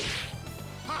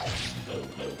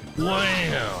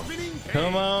 Wow.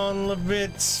 Come on,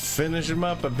 Levitz. Finish him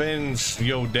up. Avenge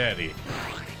yo daddy.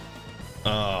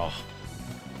 Oh.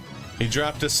 He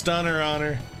dropped a stunner on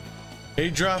her. He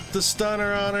dropped the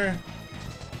stunner on her.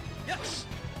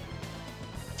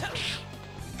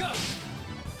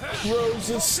 Rose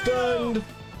is stunned.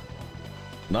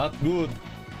 Not good.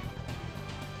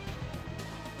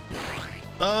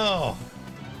 Oh.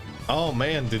 Oh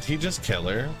man, did he just kill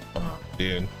her? Oh,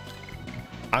 dude.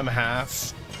 I'm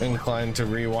half inclined to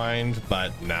rewind,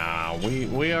 but nah,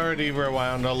 we already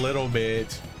rewound a little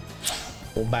bit.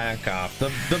 We'll back off.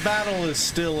 The battle is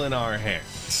still in our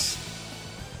hands.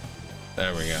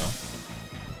 There we go.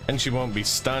 And she won't be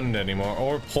stunned anymore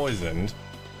or poisoned.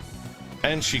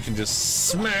 And she can just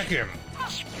smack him.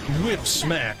 Whip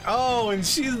smack. Oh, and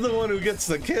she's the one who gets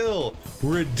the kill.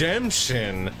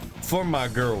 Redemption for my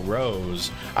girl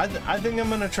Rose. I think I'm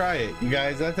gonna try it, you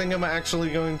guys. I think I'm actually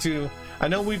going to. I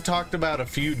know we've talked about a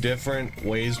few different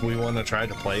ways we want to try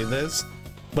to play this,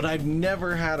 but I've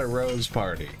never had a Rose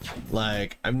party.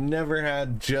 Like, I've never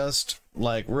had just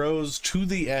like Rose to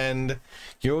the end.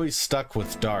 You're always stuck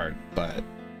with Dart, but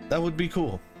that would be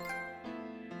cool.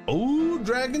 Oh,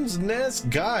 Dragon's Nest.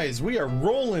 Guys, we are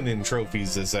rolling in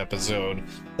trophies this episode.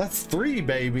 That's 3,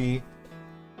 baby.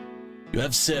 You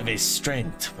have service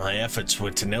strength. My efforts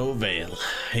were to no avail.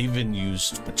 I even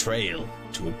used betrayal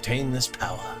to obtain this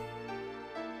power.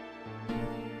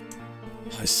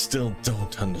 I still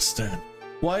don't understand.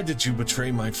 Why did you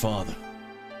betray my father?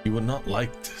 You were not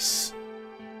like this.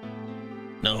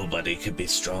 Nobody could be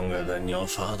stronger than your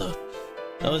father.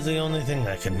 That was the only thing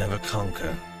I could never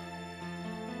conquer.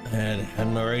 I had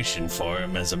admiration for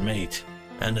him as a mate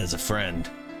and as a friend.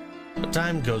 But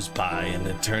time goes by and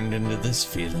it turned into this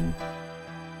feeling.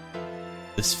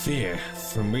 This fear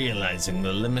from realizing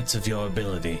the limits of your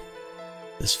ability.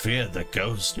 This fear that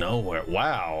goes nowhere.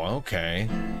 Wow, okay.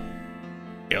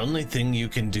 The only thing you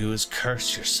can do is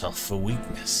curse yourself for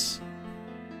weakness.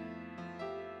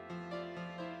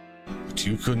 But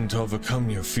you couldn't overcome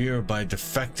your fear by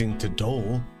defecting to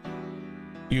Dole.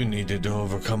 You needed to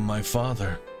overcome my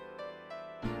father.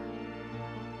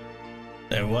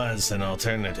 There was an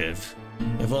alternative.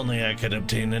 If only I could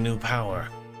obtain a new power,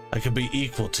 I could be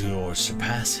equal to or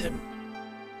surpass him.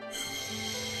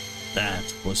 That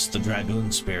was the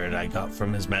Dragoon spirit I got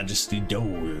from His Majesty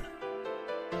Dole.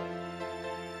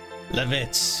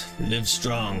 Levitz, live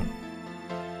strong.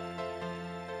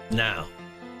 Now,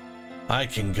 I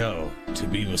can go to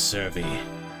be with Servi.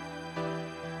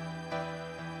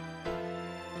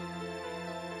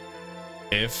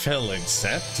 If he'll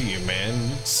accept you, man.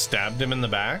 You stabbed him in the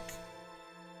back?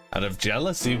 Out of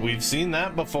jealousy. We've seen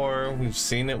that before. We've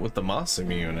seen it with the Moss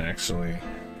Immune, actually.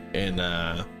 In,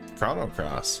 Chrono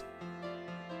Cross.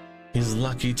 He's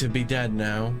lucky to be dead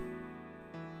now.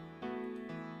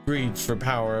 Greed for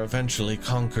power eventually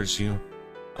conquers you.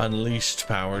 Unleashed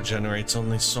power generates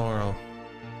only sorrow.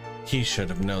 He should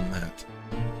have known that.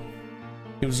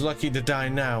 He was lucky to die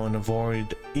now and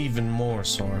avoid even more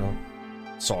sorrow.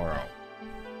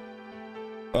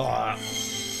 Ah.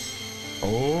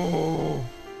 Oh.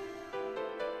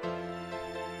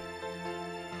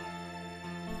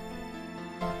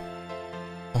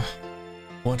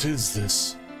 What is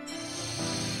this?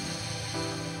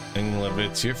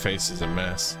 Inglovitz, your face is a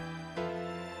mess.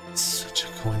 It's such a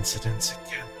coincidence, it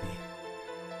can't be.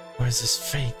 Where's this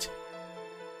fate?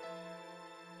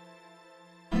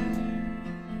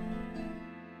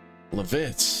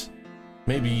 Levitz,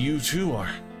 maybe you too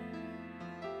are.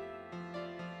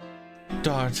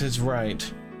 Dart is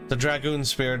right. The Dragoon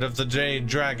spirit of the Jade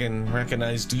Dragon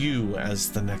recognized you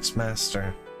as the next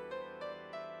master.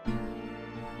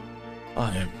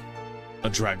 I am a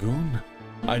Dragoon.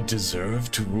 I deserve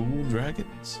to rule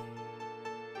dragons.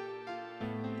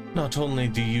 Not only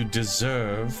do you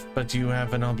deserve, but you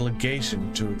have an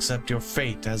obligation to accept your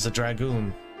fate as a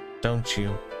Dragoon, don't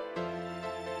you?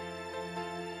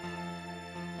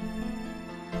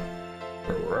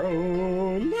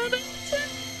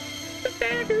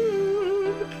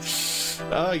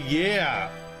 Oh yeah!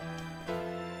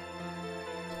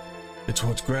 It's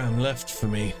what Graham left for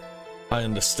me. I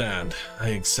understand. I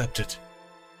accept it.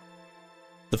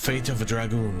 The fate of a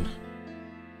Dragoon.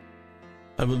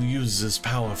 I will use this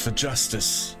power for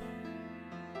justice.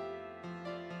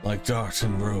 Like Dart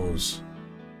and Rose.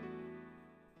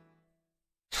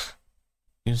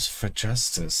 Use for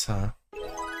justice, huh?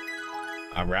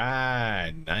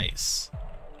 Alright, nice.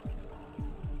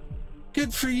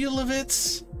 Good for you,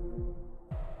 Levitz.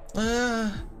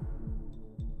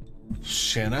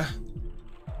 Shanna?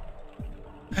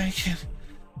 I can't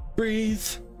breathe.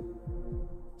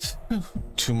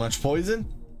 Too much poison?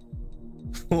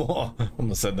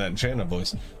 Almost said that in Shanna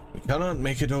voice. We cannot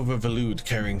make it over Valud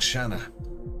carrying Shanna,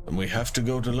 and we have to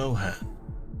go to Lohan.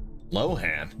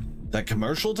 Lohan? That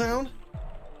commercial town?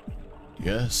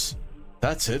 Yes,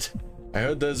 that's it. I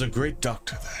heard there's a great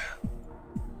doctor there.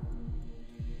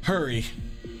 Hurry.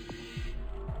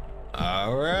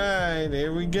 Alright,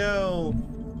 here we go.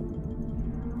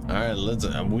 Alright, let's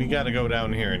we gotta go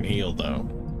down here and heal though.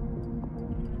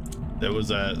 There was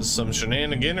some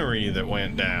shenaniganery that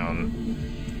went down.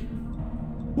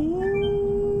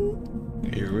 Ooh,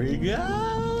 here we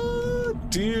go.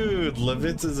 Dude,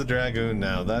 Levitz is a Dragoon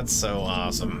now. That's so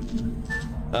awesome.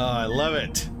 Oh, I love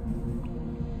it.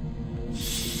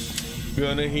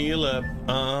 Gonna heal up.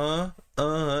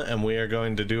 And we are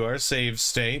going to do our save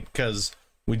state because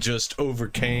we just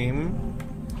overcame.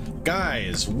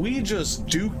 Guys, we just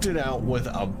duked it out with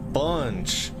a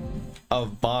bunch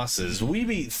of bosses. We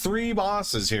beat 3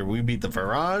 bosses here. We beat the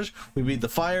Farage, we beat the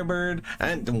Firebird,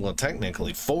 and well,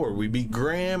 technically 4. We beat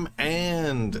Graham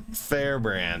and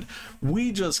Fairbrand.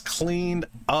 We just cleaned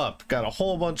up, got a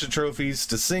whole bunch of trophies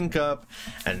to sync up,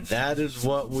 and that is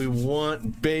what we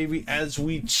want, baby, as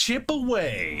we chip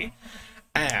away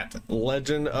at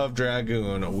Legend of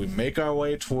Dragoon. We make our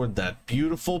way toward that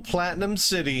beautiful Platinum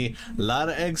City. A lot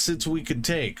of exits we could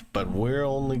take, but we're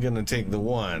only gonna take the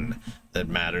one that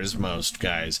matters most,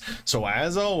 guys. So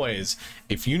as always,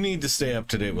 if you need to stay up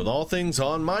to date with all things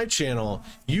on my channel,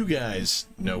 you guys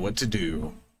know what to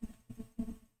do.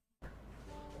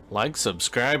 Like,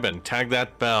 subscribe, and tag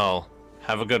that bell.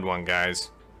 Have a good one,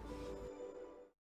 guys.